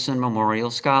 Olson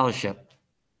Memorial Scholarship.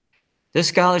 This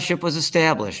scholarship was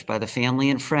established by the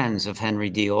family and friends of Henry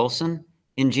D. Olson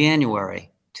in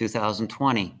January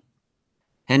 2020.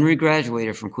 Henry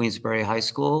graduated from Queensbury High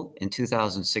School in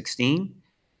 2016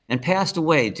 and passed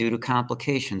away due to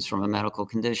complications from a medical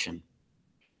condition.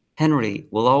 Henry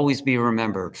will always be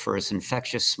remembered for his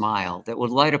infectious smile that would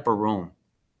light up a room.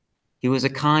 He was a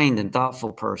kind and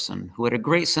thoughtful person who had a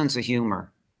great sense of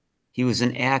humor. He was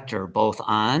an actor both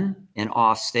on and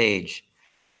off stage.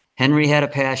 Henry had a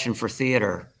passion for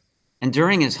theater, and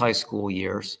during his high school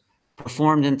years,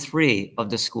 performed in 3 of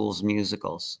the school's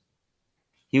musicals.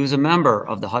 He was a member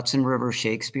of the Hudson River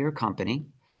Shakespeare Company,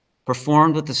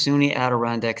 performed with the SUNY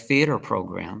Adirondack Theater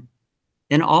Program,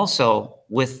 and also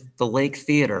with the Lake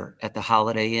Theater at the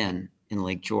Holiday Inn in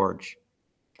Lake George.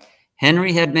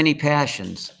 Henry had many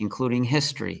passions, including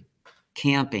history,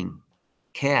 camping,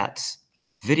 cats,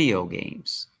 video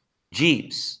games,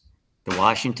 Jeeps, the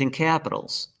Washington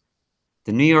Capitals,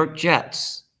 the New York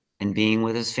Jets, and being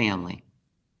with his family.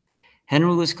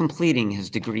 Henry was completing his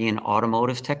degree in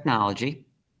automotive technology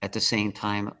at the same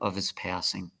time of his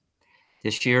passing.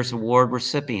 This year's award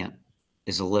recipient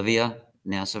is Olivia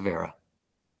Nasavera.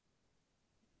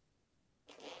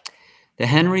 The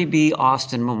Henry B.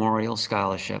 Austin Memorial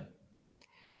Scholarship.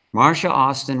 Marcia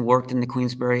Austin worked in the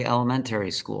Queensbury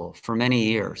Elementary School for many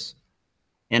years,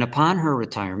 and upon her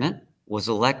retirement, was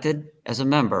elected as a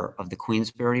member of the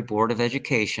Queensbury Board of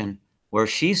Education, where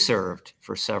she served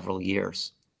for several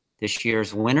years. This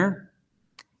year's winner,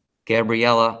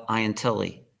 Gabriella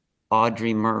Iantilli,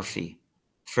 Audrey Murphy,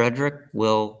 Frederick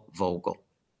Will Vogel.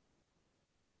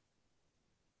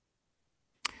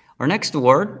 Our next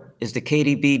award is the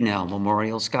Katie Beadnell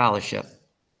Memorial Scholarship.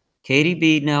 Katie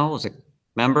Beadnell was a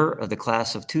member of the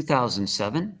class of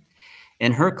 2007,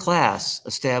 and her class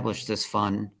established this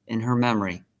fund in her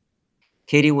memory.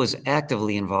 Katie was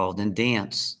actively involved in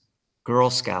dance, Girl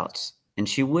Scouts, and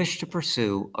she wished to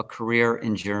pursue a career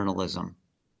in journalism.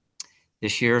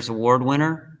 This year's award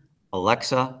winner,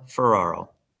 Alexa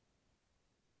Ferraro.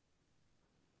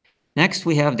 Next,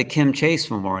 we have the Kim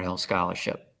Chase Memorial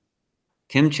Scholarship.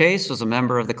 Kim Chase was a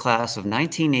member of the class of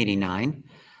 1989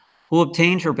 who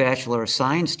obtained her Bachelor of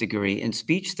Science degree in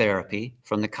speech therapy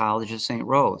from the College of St.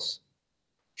 Rose.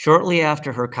 Shortly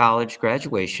after her college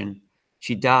graduation,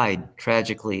 she died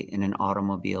tragically in an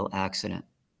automobile accident.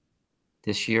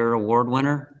 This year, award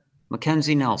winner,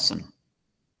 Mackenzie Nelson.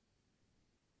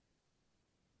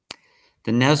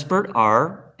 The Nesbert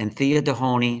R. and Thea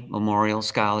Dehoney Memorial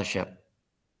Scholarship.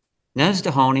 Nez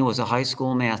Dehoney was a high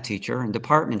school math teacher and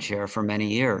department chair for many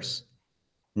years.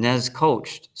 Nez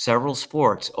coached several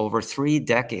sports over 3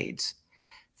 decades.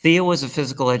 Thea was a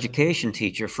physical education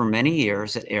teacher for many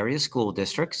years at area school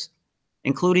districts,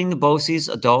 including the BOCES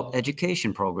adult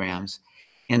education programs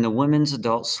and the women's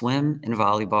adult swim and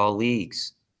volleyball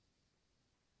leagues.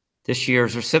 This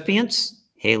year's recipients,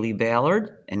 Haley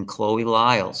Ballard and Chloe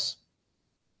Lyles.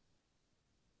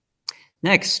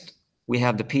 Next, we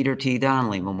have the Peter T.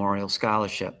 Donnelly Memorial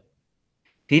Scholarship.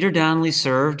 Peter Donnelly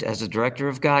served as the Director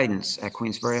of Guidance at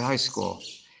Queensbury High School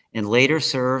and later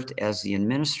served as the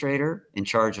administrator in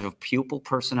charge of pupil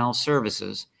personnel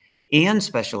services and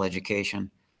special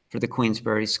education for the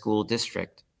Queensbury School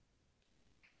District.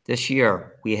 This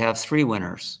year, we have 3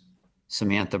 winners,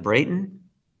 Samantha Brayton,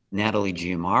 Natalie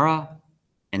Giamara,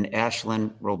 and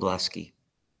Ashlyn Robleski.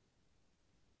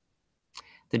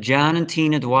 The John and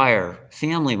Tina Dwyer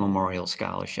Family Memorial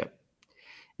Scholarship.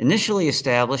 Initially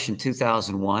established in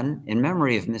 2001 in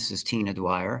memory of Mrs. Tina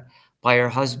Dwyer by her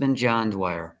husband, John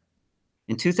Dwyer.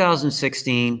 In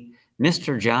 2016,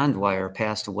 Mr. John Dwyer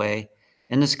passed away,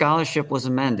 and the scholarship was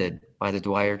amended by the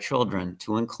Dwyer children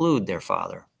to include their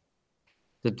father.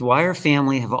 The Dwyer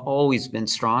family have always been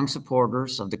strong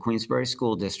supporters of the Queensbury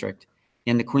School District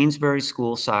and the Queensbury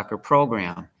School Soccer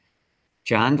Program.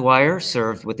 John Dwyer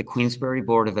served with the Queensbury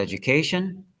Board of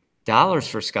Education, Dollars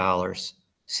for Scholars,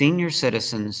 Senior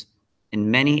Citizens,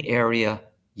 and many area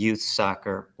youth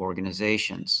soccer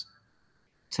organizations.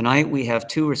 Tonight we have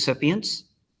 2 recipients,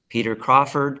 Peter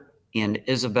Crawford and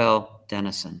Isabel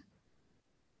Dennison.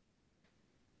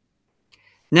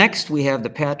 Next, we have the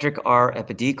Patrick R.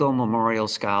 Epidiko Memorial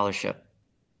Scholarship.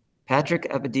 Patrick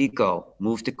Epidiko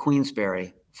moved to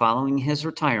Queensbury following his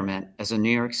retirement as a New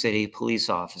York City police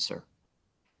officer.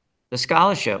 The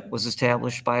scholarship was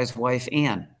established by his wife,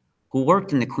 Ann, who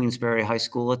worked in the Queensbury High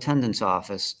School attendance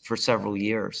office for several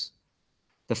years.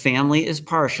 The family is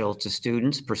partial to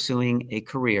students pursuing a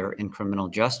career in criminal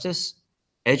justice,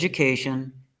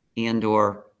 education,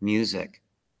 and/or music.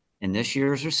 And this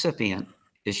year's recipient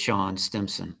is Sean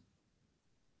Stimson.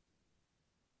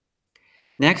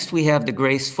 Next, we have the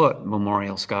Grace Foote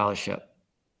Memorial Scholarship.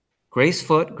 Grace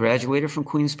Foote graduated from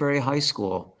Queensbury High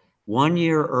School 1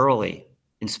 year early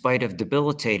in spite of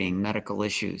debilitating medical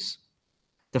issues.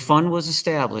 The fund was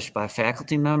established by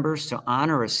faculty members to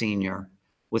honor a senior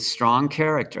with strong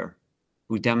character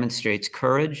who demonstrates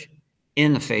courage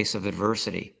in the face of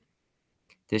adversity.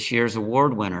 This year's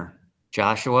award winner,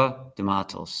 Joshua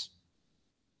DeMatos.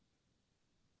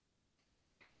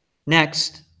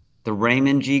 Next, the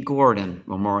Raymond G. Gordon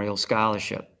Memorial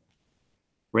Scholarship.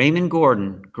 Raymond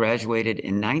Gordon graduated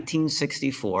in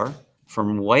 1964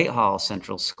 from Whitehall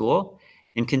Central School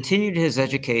and continued his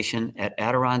education at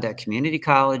Adirondack Community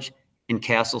College in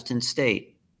Castleton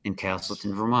State in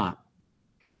Castleton, Vermont.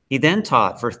 He then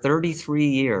taught for 33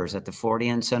 years at the Fort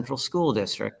Anne Central School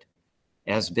District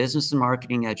as business and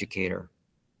marketing educator.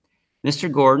 Mr.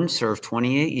 Gordon served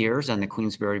 28 years on the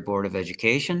Queensbury Board of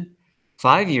Education,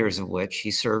 5 years of which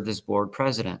he served as board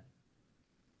president.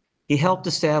 He helped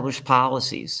establish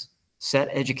policies, set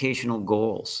educational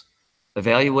goals,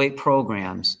 evaluate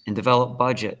programs, and develop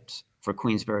budgets for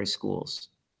Queensbury schools.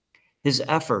 His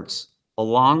efforts,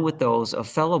 along with those of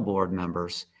fellow board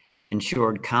members,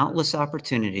 ensured countless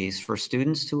opportunities for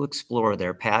students to explore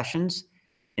their passions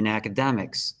in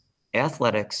academics,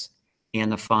 athletics,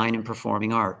 and the fine and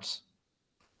performing arts.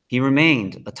 He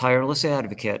remained a tireless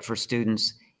advocate for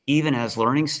students even as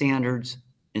learning standards,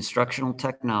 instructional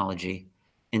technology,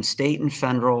 and state and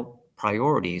federal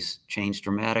priorities changed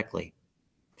dramatically.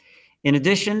 In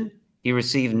addition, he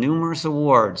received numerous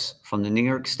awards from the New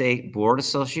York State Board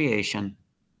Association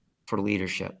for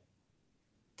leadership.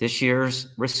 This year's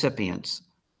recipients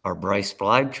are Bryce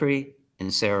Bleibtree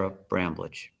and Sarah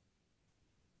Bramblage.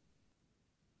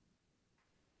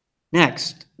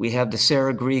 Next, we have the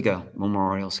Sarah Griga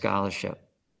Memorial Scholarship.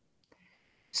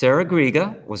 Sarah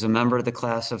Griga was a member of the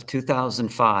class of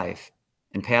 2005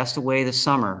 and passed away this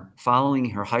summer following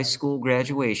her high school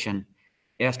graduation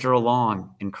after a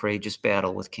long and courageous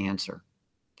battle with cancer.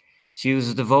 She was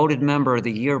a devoted member of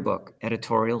the yearbook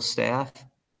editorial staff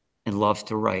and loved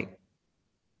to write.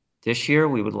 This year,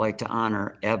 we would like to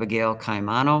honor Abigail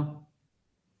Caimano.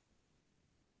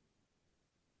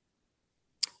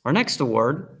 Our next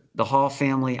award, the Hall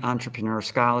Family Entrepreneur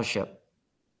Scholarship.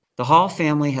 The Hall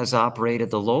family has operated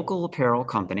the local apparel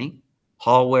company,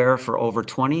 Hallwear, for over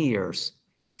 20 years,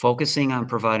 focusing on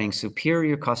providing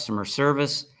superior customer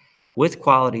service with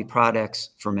quality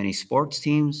products for many sports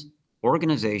teams,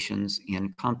 organizations,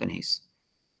 and companies.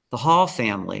 The Hall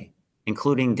family,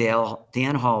 including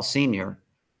Dan Hall Sr.,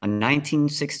 a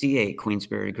 1968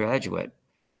 Queensbury graduate,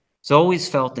 has always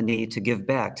felt the need to give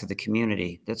back to the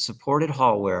community that supported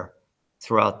Hallwear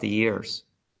throughout the years.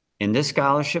 And this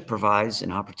scholarship provides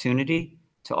an opportunity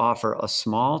to offer a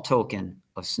small token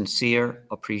of sincere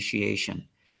appreciation.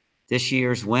 This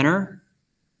year's winner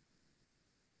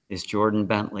is Jordan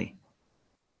Bentley.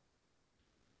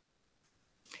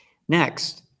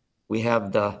 Next, we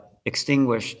have the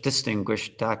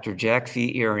distinguished Dr. Jack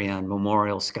V. Irian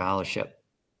Memorial Scholarship.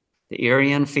 The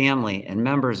Irian family and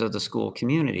members of the school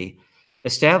community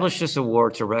established this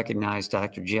award to recognize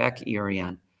Dr. Jack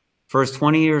Irian for his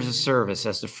 20 years of service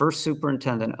as the first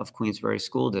superintendent of Queensbury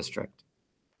School District.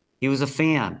 He was a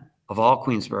fan of all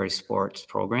Queensbury sports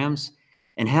programs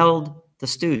and held the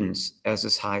students as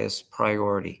his highest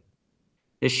priority.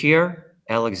 This year,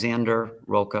 Alexander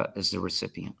Roca is the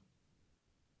recipient.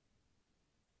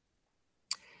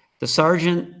 The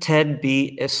Sergeant Ted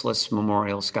B. Islis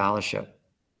Memorial Scholarship.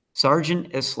 Sergeant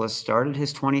Islis started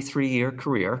his 23-year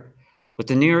career with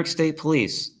the New York State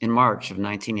Police in March of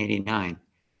 1989.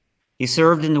 He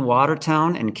served in the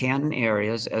Watertown and Canton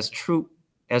areas as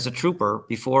a trooper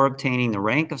before obtaining the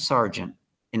rank of sergeant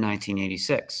in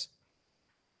 1986.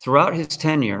 Throughout his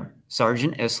tenure,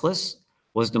 Sergeant Islis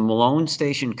was the Malone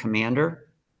Station commander,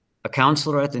 a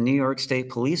counselor at the New York State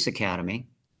Police Academy,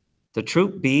 the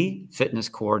Troop B fitness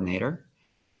coordinator,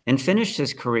 and finished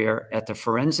his career at the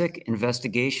Forensic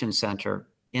Investigation Center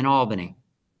in Albany.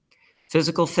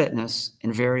 Physical fitness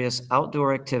and various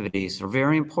outdoor activities are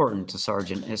very important to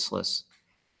Sergeant Islis.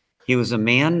 He was a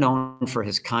man known for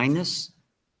his kindness,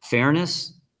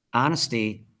 fairness,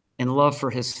 honesty, and love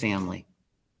for his family.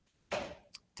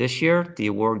 This year, the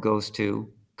award goes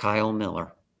to Kyle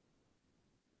Miller.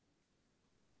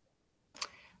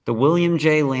 The William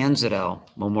J. Lanzadell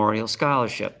Memorial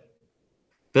Scholarship.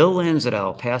 Bill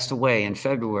Lanzadell passed away in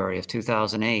February of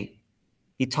 2008.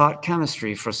 He taught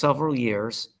chemistry for several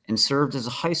years and served as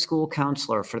a high school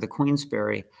counselor for the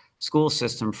Queensbury school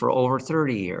system for over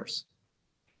 30 years.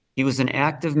 He was an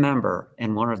active member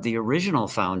and one of the original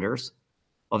founders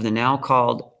of the now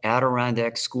called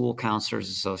Adirondack School Counselors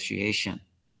Association.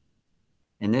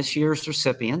 And this year's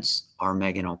recipients are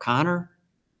Megan O'Connor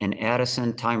and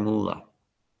Addison Taimula.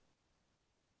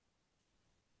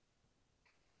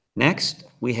 Next,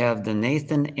 we have the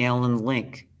Nathan Allen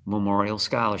Link Memorial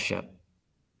Scholarship.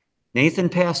 Nathan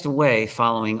passed away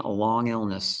following a long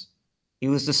illness. He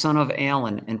was the son of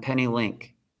Alan and Penny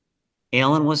Link.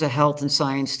 Alan was a health and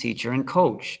science teacher and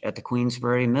coach at the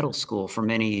Queensbury Middle School for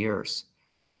many years.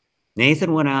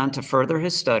 Nathan went on to further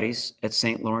his studies at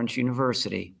St. Lawrence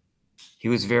University. He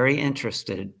was very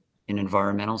interested in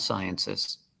environmental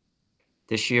sciences.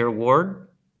 This year's award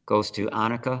goes to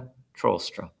Annika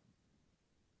Troelstra.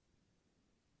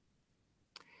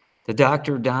 The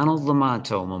Dr. Donald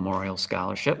Lamonto Memorial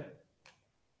Scholarship.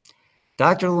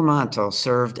 Dr. Lamonto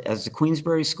served as the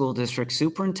Queensbury School District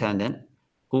Superintendent,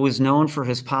 who was known for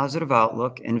his positive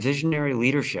outlook and visionary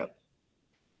leadership.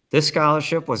 This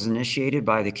scholarship was initiated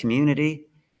by the community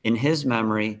in his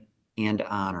memory and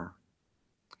honor.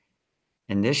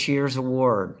 And this year's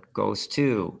award goes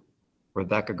to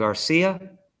Rebecca Garcia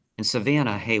and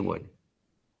Savannah Haywood.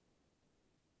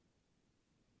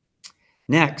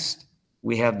 Next,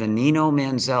 we have the Nino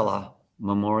Manzella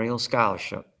Memorial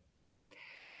Scholarship.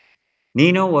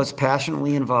 Nino was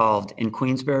passionately involved in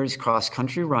Queensbury's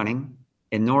cross-country running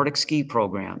and Nordic ski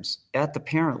programs at the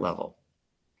parent level.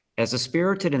 As a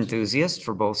spirited enthusiast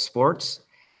for both sports,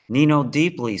 Nino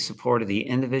deeply supported the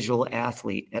individual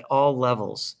athlete at all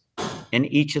levels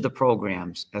and each of the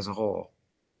programs as a whole.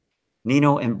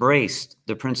 Nino embraced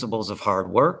the principles of hard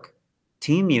work,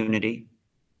 team unity,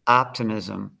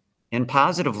 optimism, and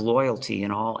positive loyalty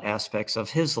in all aspects of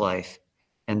his life,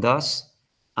 and thus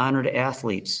honored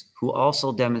athletes who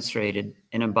also demonstrated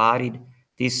and embodied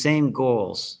these same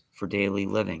goals for daily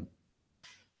living.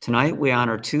 Tonight, we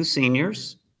honor two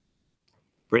seniors,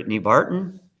 Brittany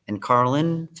Barton and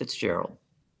Carlin Fitzgerald.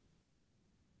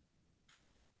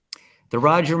 The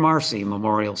Roger Marcy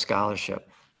Memorial Scholarship.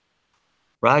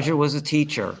 Roger was a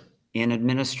teacher and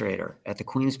administrator at the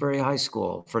Queensbury High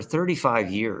School for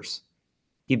 35 years.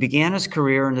 He began his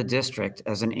career in the district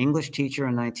as an English teacher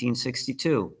in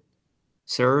 1962,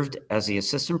 served as the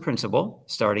assistant principal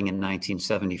starting in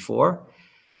 1974,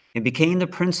 and became the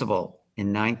principal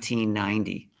in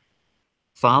 1990.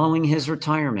 Following his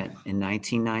retirement in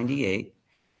 1998,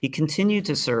 he continued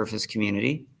to serve his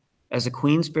community as a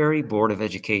Queensbury Board of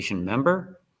Education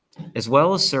member, as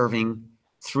well as serving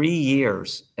 3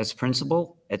 years as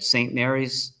principal at St.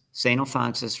 Mary's St.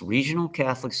 Alphonsus Regional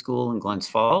Catholic School in Glens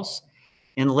Falls,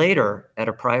 and later at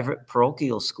a private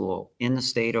parochial school in the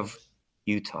state of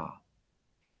Utah.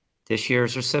 This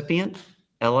year's recipient,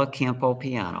 Ella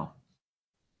Campopiano.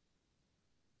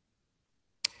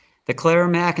 The Clara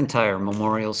McIntyre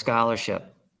Memorial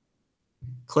Scholarship.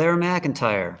 Clara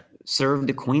McIntyre served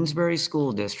the Queensbury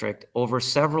School District over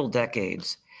several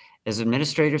decades as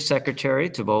administrative secretary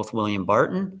to both William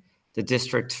Barton, the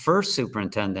district's first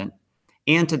superintendent,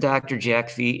 and to Dr.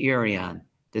 Jack V. Irion,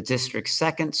 the district's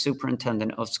second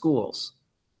superintendent of schools.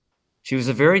 She was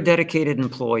a very dedicated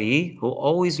employee who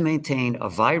always maintained a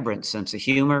vibrant sense of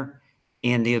humor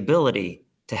and the ability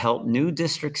to help new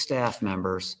district staff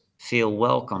members feel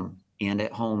welcome and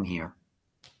at home here.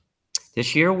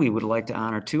 This year, we would like to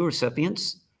honor two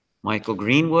recipients, Michael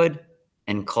Greenwood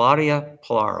and Claudia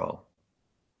Polaro.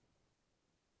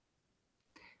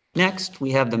 Next, we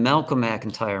have the Malcolm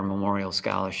McIntyre Memorial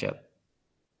Scholarship.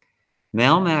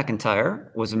 Mal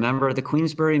McIntyre was a member of the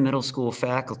Queensbury Middle School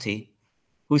faculty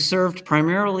who served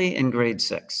primarily in grade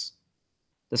 6.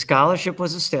 The scholarship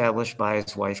was established by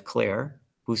his wife, Claire,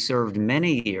 who served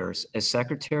many years as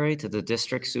secretary to the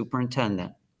district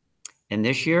superintendent. And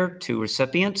this year, two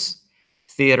recipients,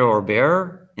 Theodore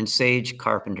Bearer and Sage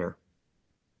Carpenter.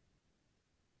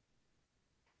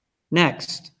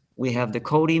 Next, we have the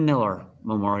Cody Miller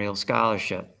Memorial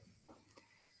Scholarship.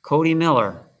 Cody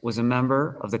Miller was a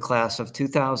member of the class of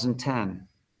 2010.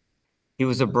 He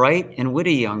was a bright and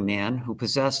witty young man who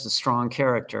possessed a strong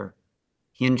character.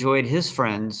 He enjoyed his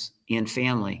friends and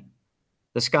family.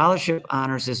 The scholarship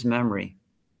honors his memory.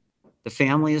 The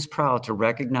family is proud to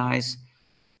recognize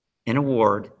and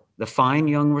award the fine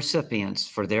young recipients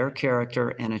for their character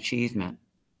and achievement.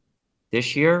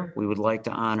 This year, we would like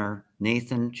to honor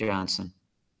Nathan Johnson.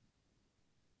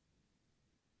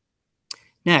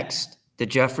 Next, the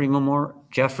Jeffrey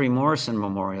Morrison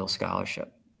Memorial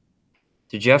Scholarship.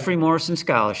 The Jeffrey Morrison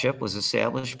Scholarship was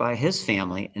established by his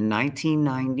family in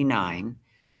 1999,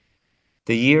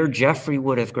 the year Jeffrey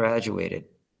would have graduated.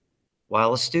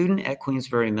 While a student at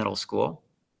Queensbury Middle School,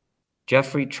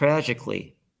 Jeffrey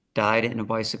tragically died in a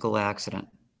bicycle accident.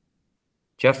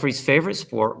 Jeffrey's favorite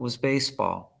sport was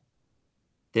baseball.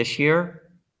 This year,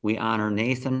 we honor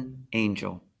Nathan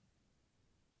Angel.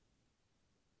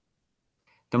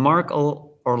 The Mark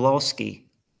Orlowski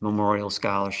Memorial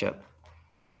Scholarship.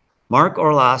 Mark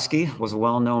Orlowski was a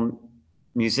well-known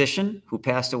musician who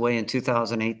passed away in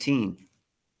 2018.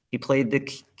 He played the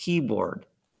keyboard,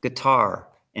 guitar,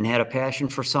 and had a passion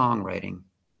for songwriting.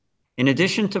 In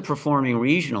addition to performing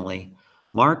regionally,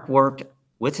 Mark worked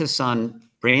with his son,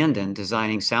 Brandon,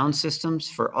 designing sound systems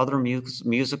for other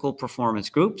musical performance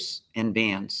groups and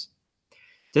bands.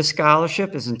 This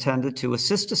scholarship is intended to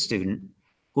assist a student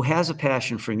who has a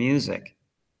passion for music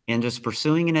and is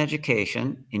pursuing an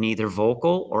education in either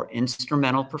vocal or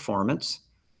instrumental performance,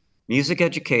 music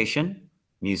education,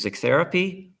 music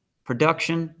therapy,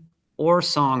 production, or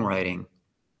songwriting.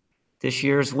 This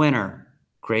year's winner,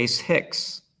 Grace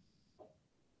Hicks.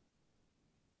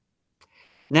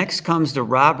 Next comes the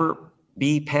Robert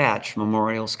B. Patch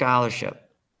Memorial Scholarship.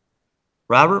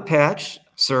 Robert Patch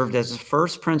served as the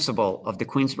first principal of the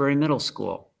Queensbury Middle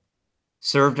School,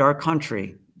 served our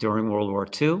country during World War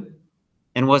II,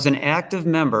 and was an active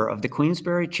member of the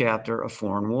Queensbury chapter of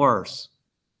Foreign Wars.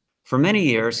 For many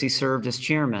years, he served as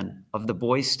chairman of the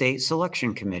Boys State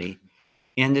Selection Committee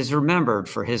and is remembered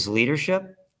for his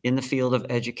leadership in the field of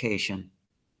education.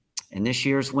 And this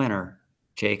year's winner,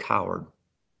 Jake Howard.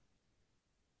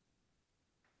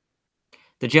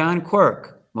 The John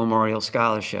Quirk Memorial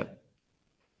Scholarship.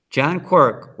 John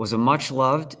Quirk was a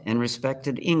much-loved and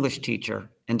respected English teacher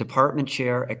and department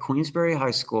chair at Queensbury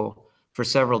High School for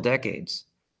several decades.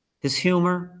 His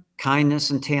humor, kindness,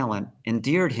 and talent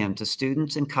endeared him to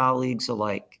students and colleagues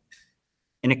alike.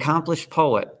 An accomplished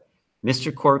poet,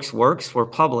 Mr. Quirk's works were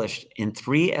published in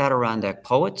 3 Adirondack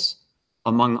Poets,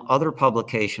 among other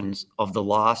publications of the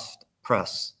Lost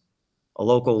Press, a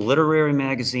local literary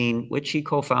magazine which he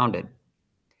co-founded.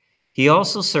 He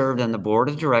also served on the board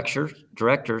of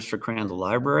directors for Crandall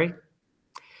Library.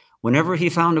 Whenever he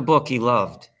found a book he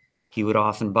loved, he would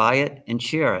often buy it and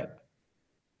share it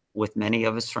with many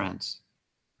of his friends.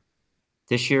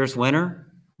 This year's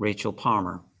winner, Rachel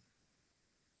Palmer.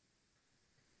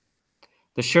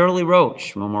 The Shirley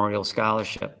Roach Memorial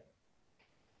Scholarship.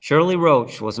 Shirley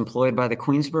Roach was employed by the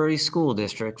Queensbury School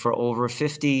District for over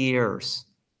 50 years.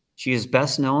 She is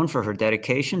best known for her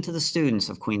dedication to the students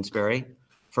of Queensbury,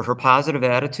 for her positive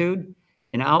attitude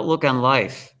and outlook on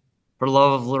life, her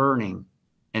love of learning,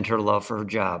 and her love for her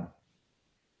job.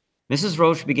 Mrs.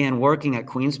 Roach began working at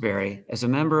Queensbury as a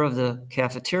member of the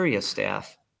cafeteria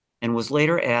staff and was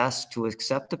later asked to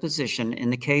accept a position in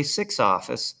the K-6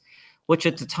 office, which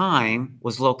at the time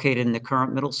was located in the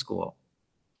current middle school.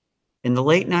 In the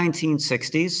late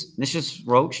 1960s, Mrs.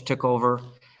 Roach took over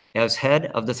as head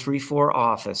of the 3-4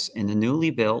 office in the newly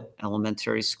built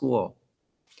elementary school.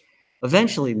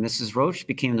 Eventually, Mrs. Roach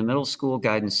became the middle school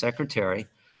guidance secretary,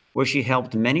 where she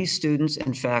helped many students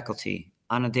and faculty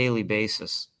on a daily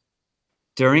basis.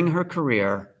 During her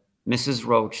career, Mrs.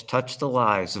 Roach touched the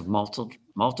lives of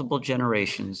multiple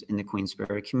generations in the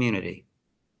Queensbury community.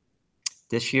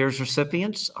 This year's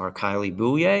recipients are Kylie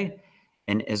Bouye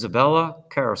and Isabella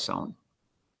Carasone.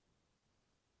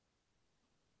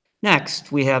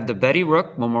 Next, we have the Betty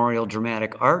Rook Memorial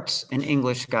Dramatic Arts and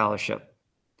English Scholarship.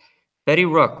 Betty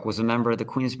Rook was a member of the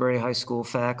Queensbury High School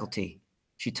faculty.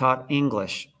 She taught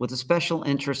English with a special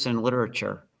interest in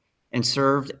literature and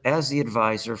served as the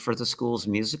advisor for the school's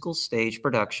musical stage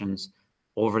productions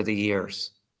over the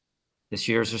years. This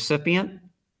year's recipient,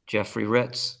 Jeffrey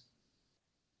Ritz.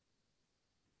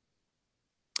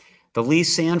 The Lee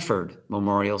Sanford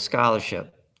Memorial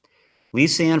Scholarship. Lee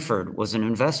Sanford was an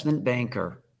investment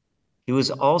banker. He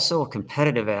was also a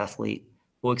competitive athlete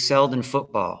who excelled in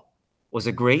football, was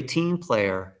a great team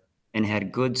player, and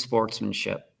had good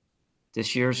sportsmanship.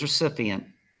 This year's recipient,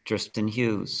 Tristan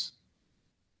Hughes.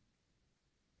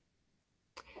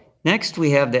 Next,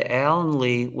 we have the Al and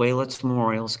Lee Walitz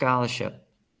Memorial Scholarship.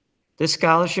 This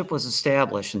scholarship was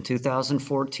established in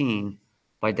 2014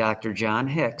 by Dr. John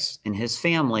Hicks and his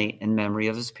family in memory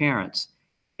of his parents,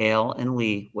 Al and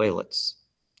Lee Walitz.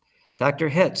 Dr.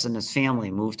 Hicks and his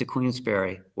family moved to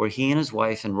Queensbury, where he and his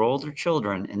wife enrolled their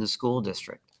children in the school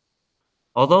district.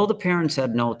 Although the parents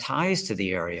had no ties to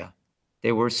the area,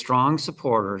 they were strong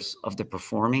supporters of the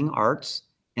performing arts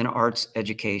and arts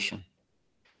education.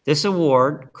 This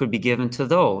award could be given to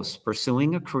those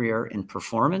pursuing a career in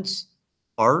performance,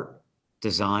 art,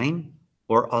 design,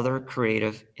 or other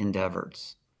creative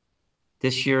endeavors.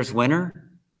 This year's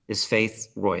winner is Faith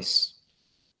Royce.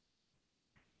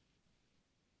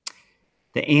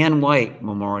 The Ann White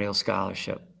Memorial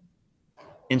Scholarship.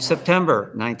 In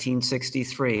September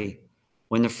 1963,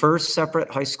 when the first separate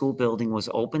high school building was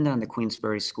opened on the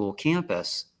Queensbury School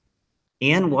campus,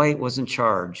 Ann White was in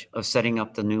charge of setting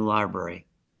up the new library.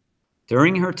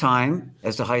 During her time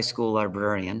as the high school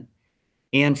librarian,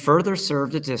 Ann further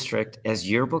served the district as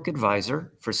yearbook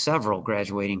advisor for several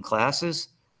graduating classes,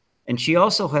 and she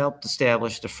also helped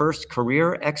establish the first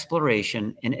career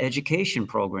exploration and education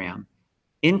program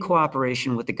in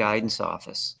cooperation with the guidance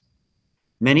office.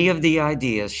 Many of the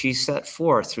ideas she set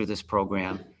forth through this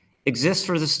program exist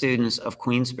for the students of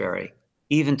Queensbury,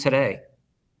 even today.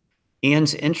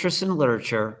 Ann's interest in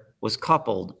literature was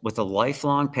coupled with a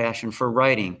lifelong passion for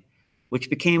writing, which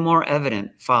became more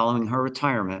evident following her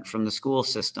retirement from the school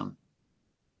system.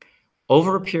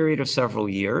 Over a period of several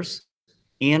years,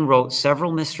 Ann wrote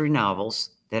several mystery novels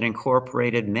that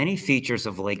incorporated many features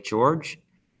of Lake George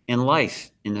and life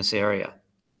in this area.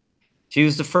 She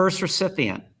was the first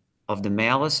recipient of the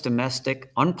Malice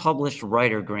Domestic Unpublished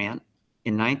Writer Grant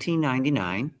in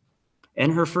 1999,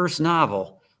 and her first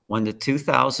novel won the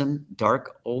 2000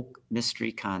 Dark Oak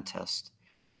Mystery Contest.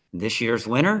 This year's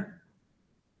winner,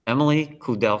 Emily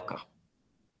Kudelka.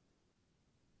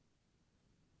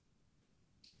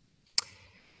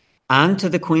 On to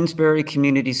the Queensbury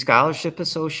Community Scholarship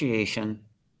Association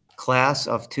Class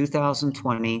of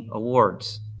 2020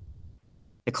 Awards.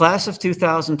 The Class of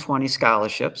 2020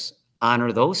 scholarships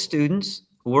honor those students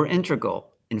who were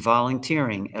integral in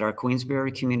volunteering at our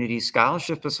Queensbury Community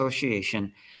Scholarship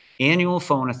Association annual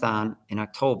phone-a-thon in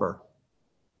October.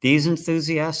 These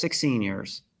enthusiastic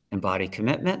seniors embody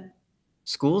commitment,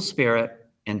 school spirit,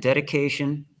 and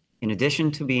dedication, in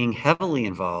addition to being heavily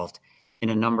involved in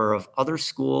a number of other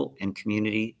school and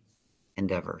community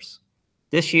endeavors.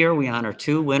 This year, we honor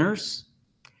two winners,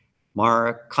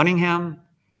 Mara Cunningham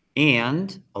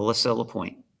and Alyssa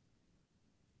Lapointe.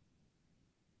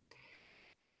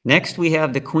 Next, we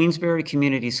have the Queensbury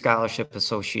Community Scholarship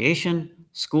Association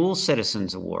School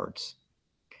Citizens Awards.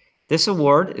 This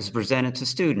award is presented to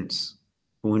students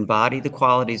who embody the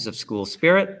qualities of school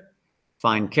spirit,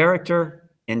 fine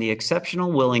character, and the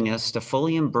exceptional willingness to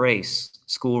fully embrace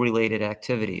school-related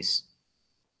activities.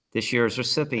 This year's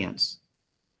recipients: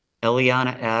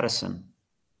 Eliana Addison,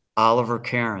 Oliver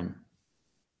Karen,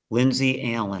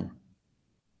 Lindsay Allen,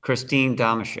 Christine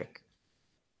Domashik,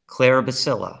 Claire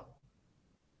Basila,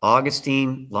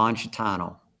 Augustine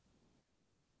Longitano.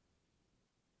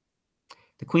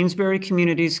 The Queensbury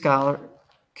Community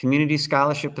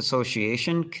Scholarship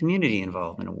Association Community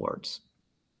Involvement Awards.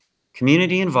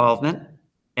 Community involvement,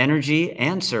 energy,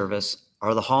 and service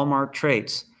are the hallmark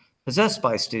traits possessed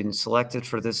by students selected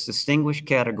for this distinguished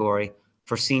category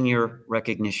for senior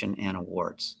recognition and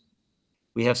awards.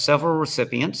 We have several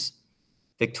recipients: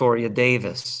 Victoria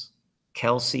Davis,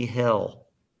 Kelsey Hill,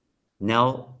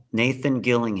 Nathan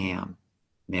Gillingham,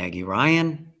 Maggie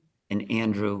Ryan, and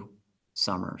Andrew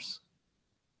Summers.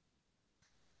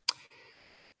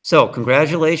 So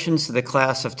congratulations to the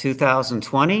class of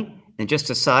 2020. And just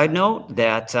a side note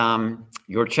that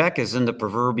your check is in the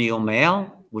proverbial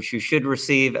mail, which you should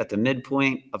receive at the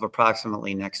midpoint of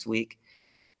approximately next week.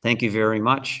 Thank you very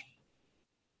much.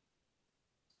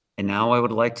 And now I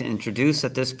would like to introduce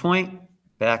at this point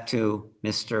back to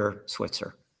Mr.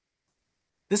 Switzer.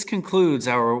 This concludes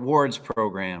our awards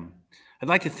program. I'd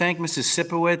like to thank Mrs.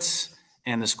 Sipowicz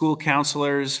and the school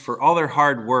counselors for all their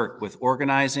hard work with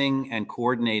organizing and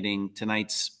coordinating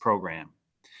tonight's program.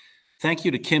 Thank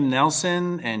you to Kim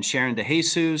Nelson and Sharon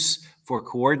DeJesus for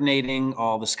coordinating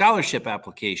all the scholarship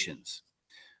applications.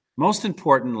 Most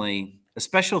importantly, a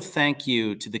special thank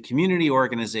you to the community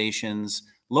organizations,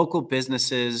 local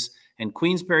businesses, and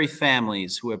Queensbury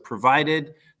families who have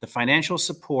provided the financial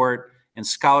support and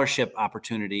scholarship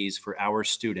opportunities for our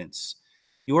students.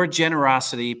 Your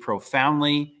generosity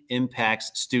profoundly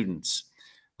impacts students.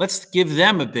 Let's give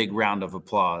them a big round of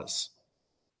applause.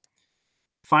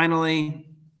 Finally,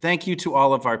 thank you to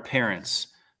all of our parents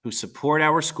who support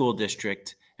our school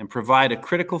district and provide a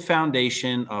critical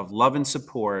foundation of love and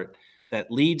support that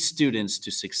leads students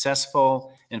to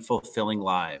successful and fulfilling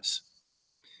lives.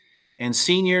 And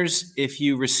seniors, if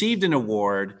you received an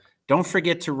award, don't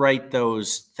forget to write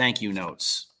those thank you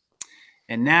notes.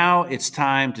 And now it's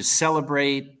time to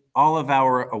celebrate all of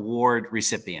our award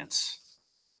recipients.